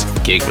first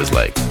gig was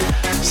like.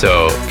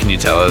 So can you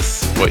tell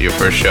us what your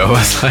first show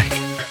was like?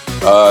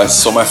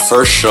 So my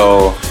first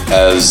show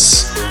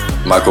as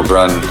Michael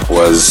Brun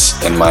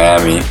was in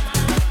Miami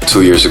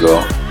 2 years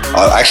ago.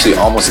 Actually,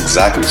 almost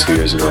exactly 2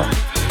 years ago.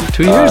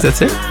 2 years,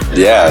 that's it?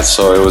 Yeah,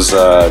 so it was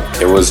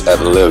at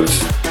Live,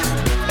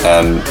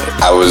 and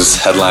I was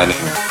headlining.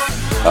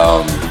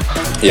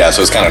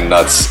 So it's kind of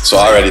nuts. So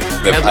already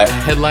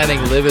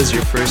Headlining Live as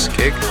your first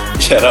gig?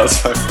 Yeah, that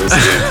was my first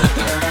gig.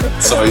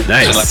 So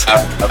nice.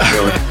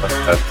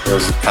 It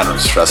was kind of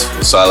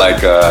stressful. So I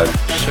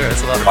sure,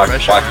 it's a lot of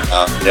pressure.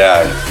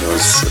 Yeah, it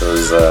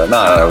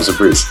was a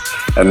breeze.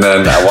 And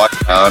then I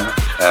walked down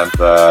and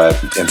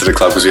into the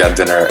club because we had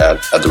dinner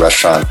at the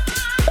restaurant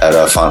at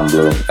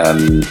Fontainebleau,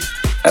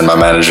 and my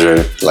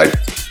manager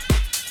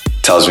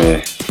tells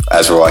me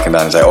as we're walking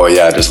down, he's like, "Oh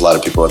yeah, there's a lot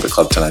of people at the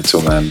club tonight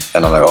too, man."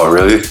 And I'm like, "Oh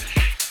really?"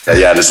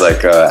 Yeah, there's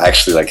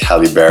actually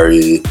Halle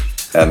Berry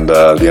and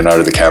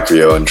Leonardo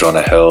DiCaprio and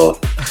Jonah Hill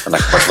and a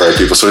bunch of other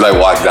people. So we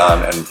walk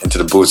down and into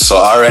the booth. So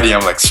already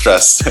I'm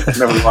stressed. And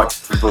then we walk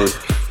into the booth.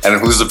 And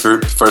who's the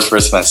first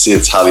person I see?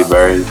 It's Halle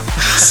Berry.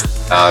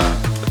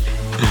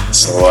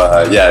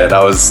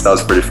 That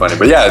was pretty funny.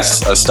 But yeah,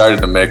 I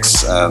started the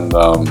mix, and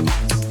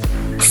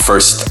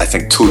first I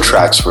think 2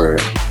 tracks were.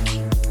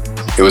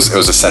 It was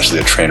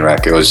essentially a train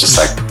wreck. It was just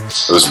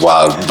it was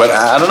wild. But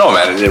I don't know,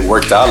 man. It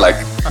worked out.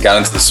 Got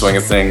into the swing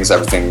of things.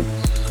 Everything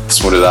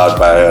smoothed out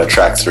by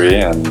track 3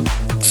 and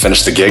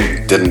finished the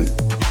gig. Didn't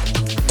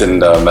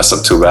mess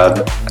up too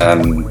bad.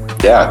 And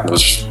yeah, it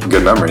was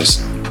good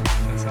memories.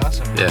 That's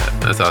awesome. Yeah,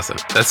 that's awesome.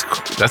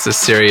 That's a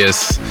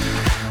serious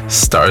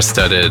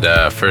star-studded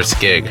first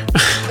gig.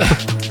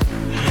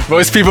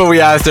 Most people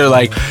we asked are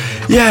like,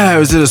 yeah, I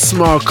was in a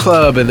small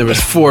club and there was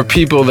 4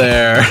 people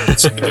there.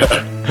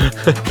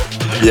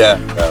 Yeah.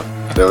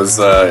 It was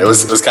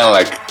kind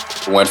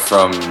of went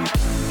from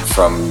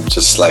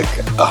just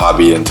a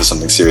hobby into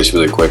something serious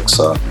really quick.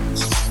 So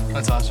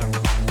that's awesome.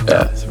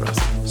 Yeah. That's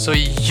awesome. So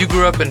you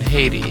grew up in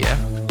Haiti, yeah?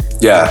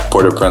 Yeah,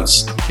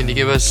 Port-au-Prince. Can you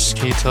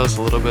tell us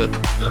a little bit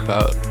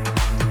about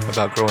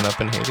growing up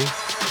in Haiti?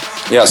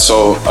 Yeah,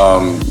 so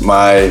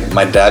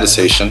my dad is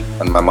Haitian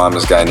and my mom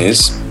is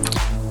Guyanese,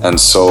 and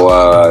so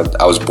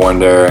I was born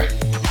there,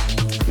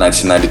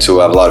 1992.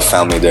 I have a lot of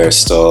family there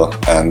still,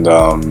 and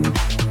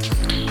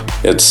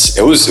it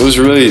was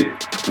really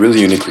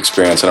unique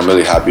experience, and I'm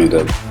really happy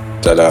that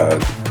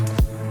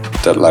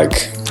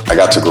I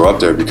got to grow up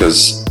there,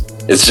 because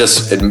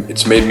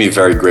it's made me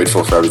very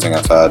grateful for everything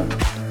I've had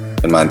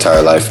in my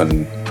entire life,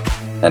 and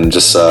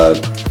just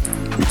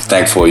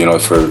thankful,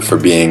 for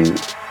being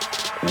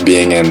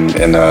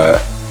in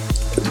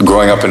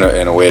growing up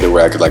in a way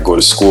where I could go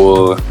to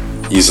school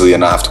easily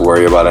and not have to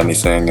worry about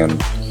anything,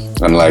 and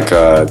not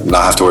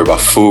have to worry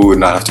about food,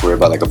 not have to worry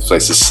about a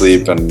place to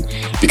sleep, and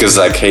because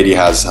Haiti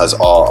has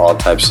all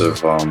types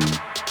of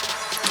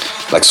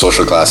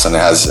social class, and it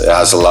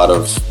has a lot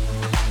of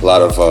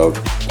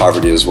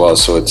poverty as well.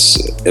 So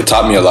it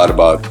taught me a lot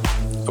about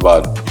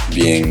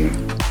being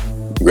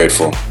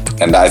grateful,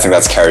 and I think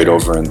that's carried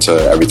over into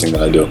everything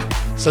that I do.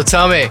 So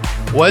tell me,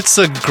 what's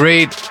a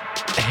great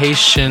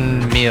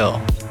Haitian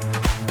meal?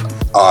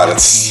 Oh,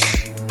 that's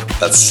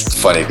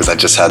funny because I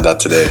just had that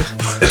today.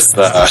 It's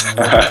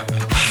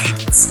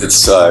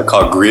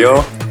called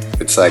griot.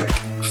 It's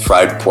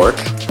fried pork,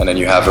 and then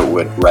you have it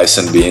with rice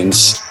and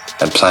beans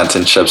and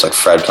plantain chips,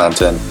 fried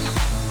plantain.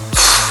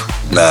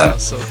 Man.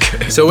 So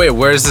good. So wait,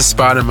 where's the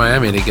spot in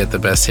Miami to get the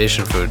best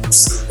Haitian food?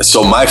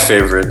 So my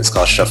favorite is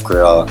called Chef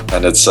Creole,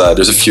 and it's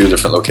there's a few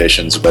different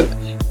locations, but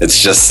it's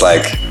just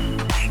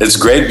it's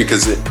great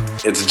because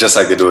it's just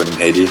like they do it in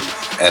Haiti,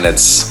 and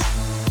it's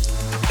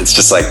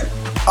just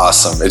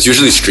awesome. It's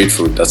usually street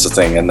food, that's the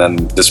thing, and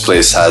then this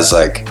place has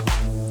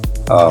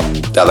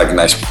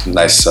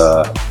nice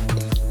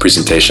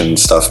presentation and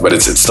stuff, but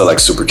it's still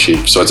super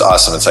cheap, so it's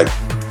awesome. It's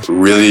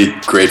really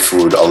great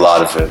food, a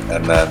lot of it,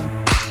 and then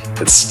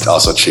it's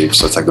also cheap,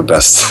 so it's the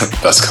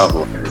best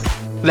combo.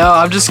 Now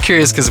I'm just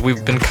curious because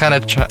we've been kind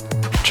of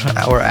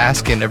we're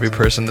asking every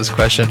person this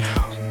question.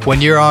 When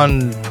you're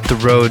on the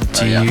road,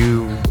 do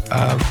you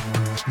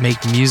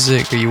make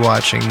music? Are you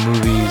watching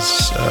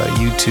movies,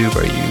 YouTube?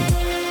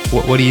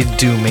 What do you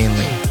do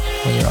mainly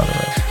when you're on the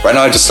road? Right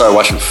now I just started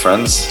watching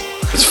Friends.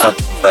 It's fun.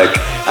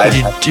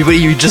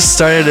 You just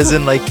started as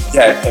in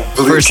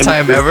first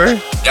time ever?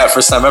 Yeah,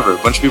 first time ever. A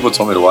bunch of people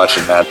told me to watch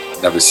it, and I'd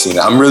never seen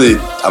it.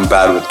 I'm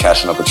bad with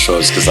catching up with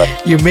shows because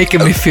you're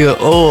making me feel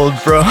old,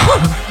 bro.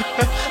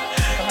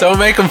 Don't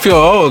make them feel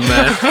old,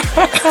 man.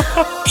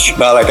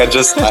 No, I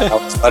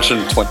was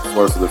watching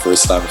 24 for the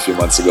first time a few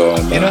months ago,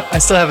 and I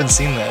still haven't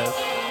seen that.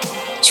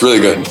 It's really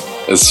good.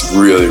 It's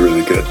really,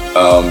 really good.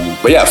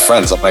 But yeah,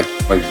 Friends. I'm like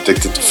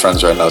addicted to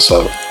Friends right now.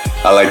 So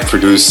I like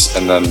produce,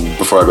 and then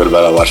before I go to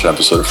bed, I watch an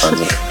episode of Friends.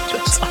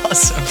 That's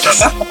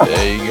awesome.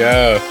 There you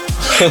go.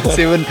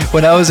 See,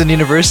 when I was in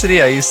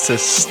university, I used to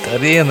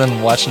study and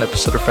then watch an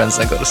episode of Friends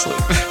and then go to sleep.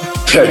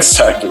 Yeah,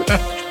 exactly.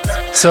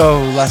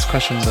 So, last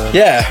question.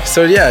 Yeah.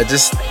 So yeah,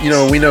 just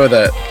we know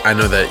that I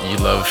know that you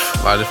love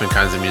a lot of different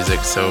kinds of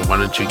music. So why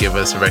don't you give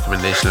us a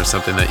recommendation of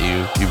something that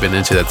you've been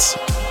into that's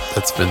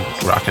been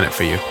rocking it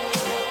for you?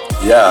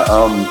 Yeah.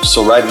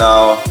 So right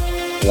now,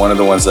 one of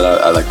the ones that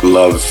I like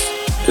love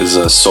is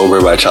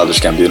 "Sober" by Childish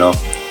Gambino.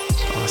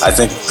 Awesome. I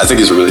think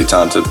he's a really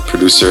talented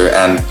producer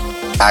and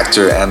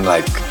actor and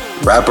like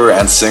rapper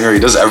and singer. He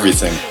does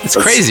everything. It's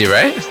crazy,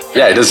 right?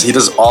 Yeah, he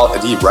does all.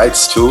 He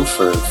writes too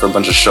for a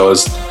bunch of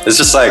shows. It's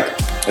just like,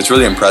 it's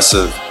really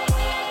impressive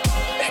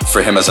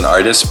for him as an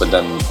artist, but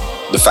then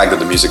the fact that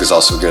the music is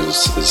also good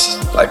is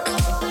like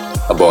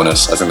a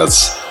bonus. I think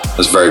that's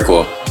very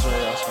cool.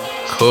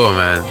 Cool,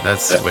 man.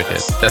 That's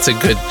wicked. That's a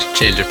good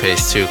change of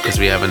pace too, because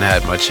we haven't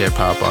had much hip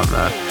hop on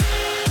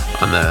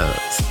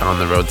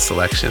the road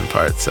selection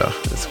part, so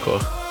it's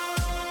cool.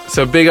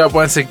 So big up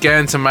once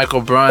again to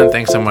Michael Brun.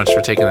 Thanks so much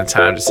for taking the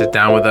time to sit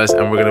down with us,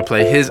 and we're gonna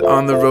play his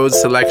On the Road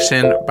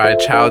selection by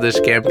Childish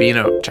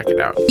Gambino. Check it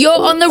out. You're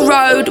on the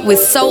road with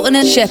Sultan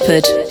and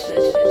Shepherd.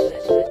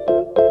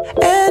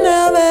 And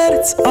now that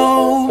it's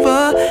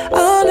over,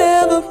 I'll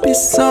never be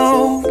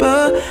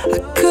sober. I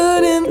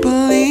couldn't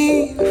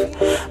believe,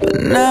 but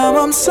now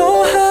I'm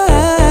so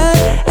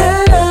high.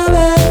 And now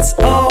that it's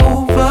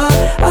over,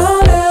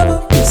 I'll never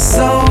be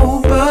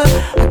sober.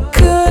 I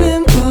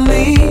couldn't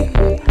believe,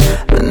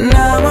 but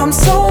now I'm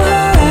so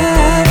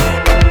high.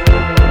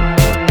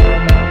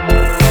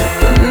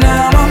 But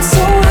now I'm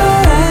so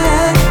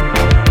high.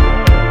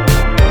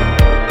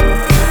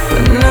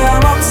 But now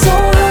I'm so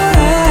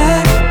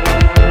high.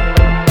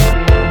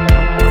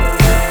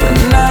 But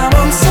now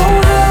I'm so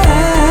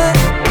high.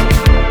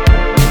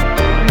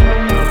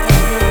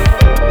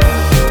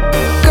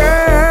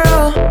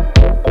 Girl,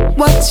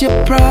 what's your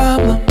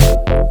problem?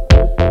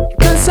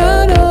 'Cause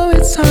I know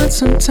it's hard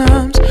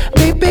sometimes.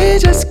 Baby,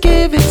 just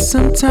give it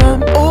some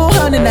time. Oh,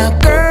 honey, now,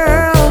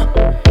 girl,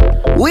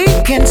 we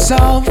can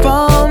solve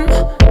them.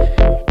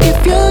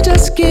 If you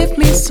just give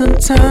me some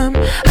time,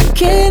 I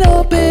can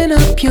open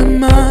up your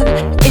mind.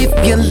 If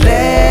you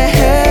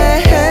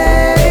let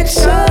it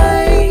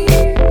shine,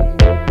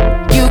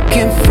 you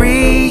can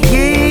free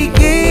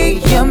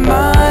your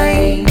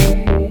mind.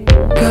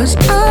 'Cause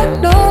I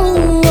know,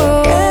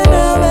 and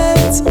now that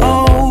it's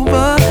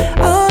over,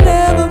 I'll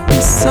never be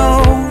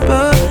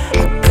sober.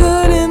 I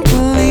couldn't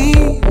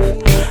believe,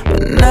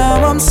 but now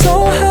I'm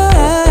so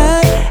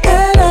high.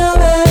 And now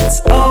that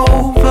it's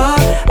over,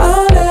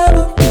 I'll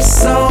never be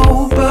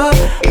sober.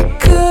 I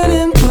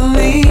couldn't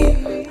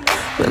believe,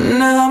 but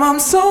now I'm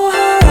so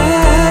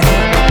high.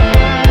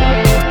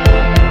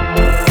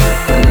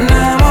 But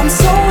now I'm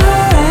so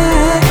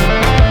high.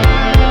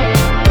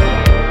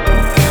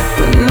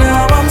 But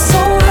now I'm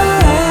so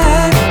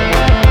high.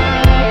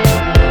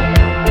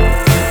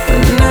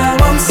 But now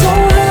I'm so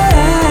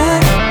high.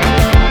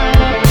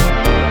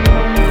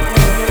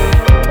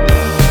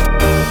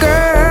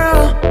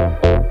 Girl,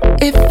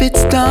 if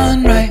it's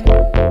done right,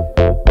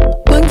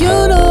 well, you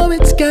know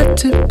it's got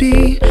to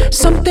be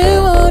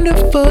something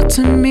wonderful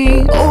to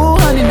me. Oh,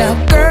 honey, now,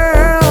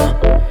 girl,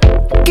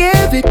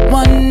 give it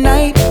one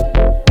night.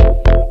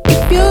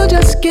 If you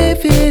just give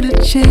it a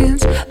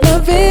chance,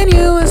 loving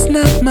you is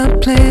not my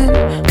plan.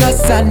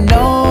 'Cause I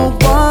know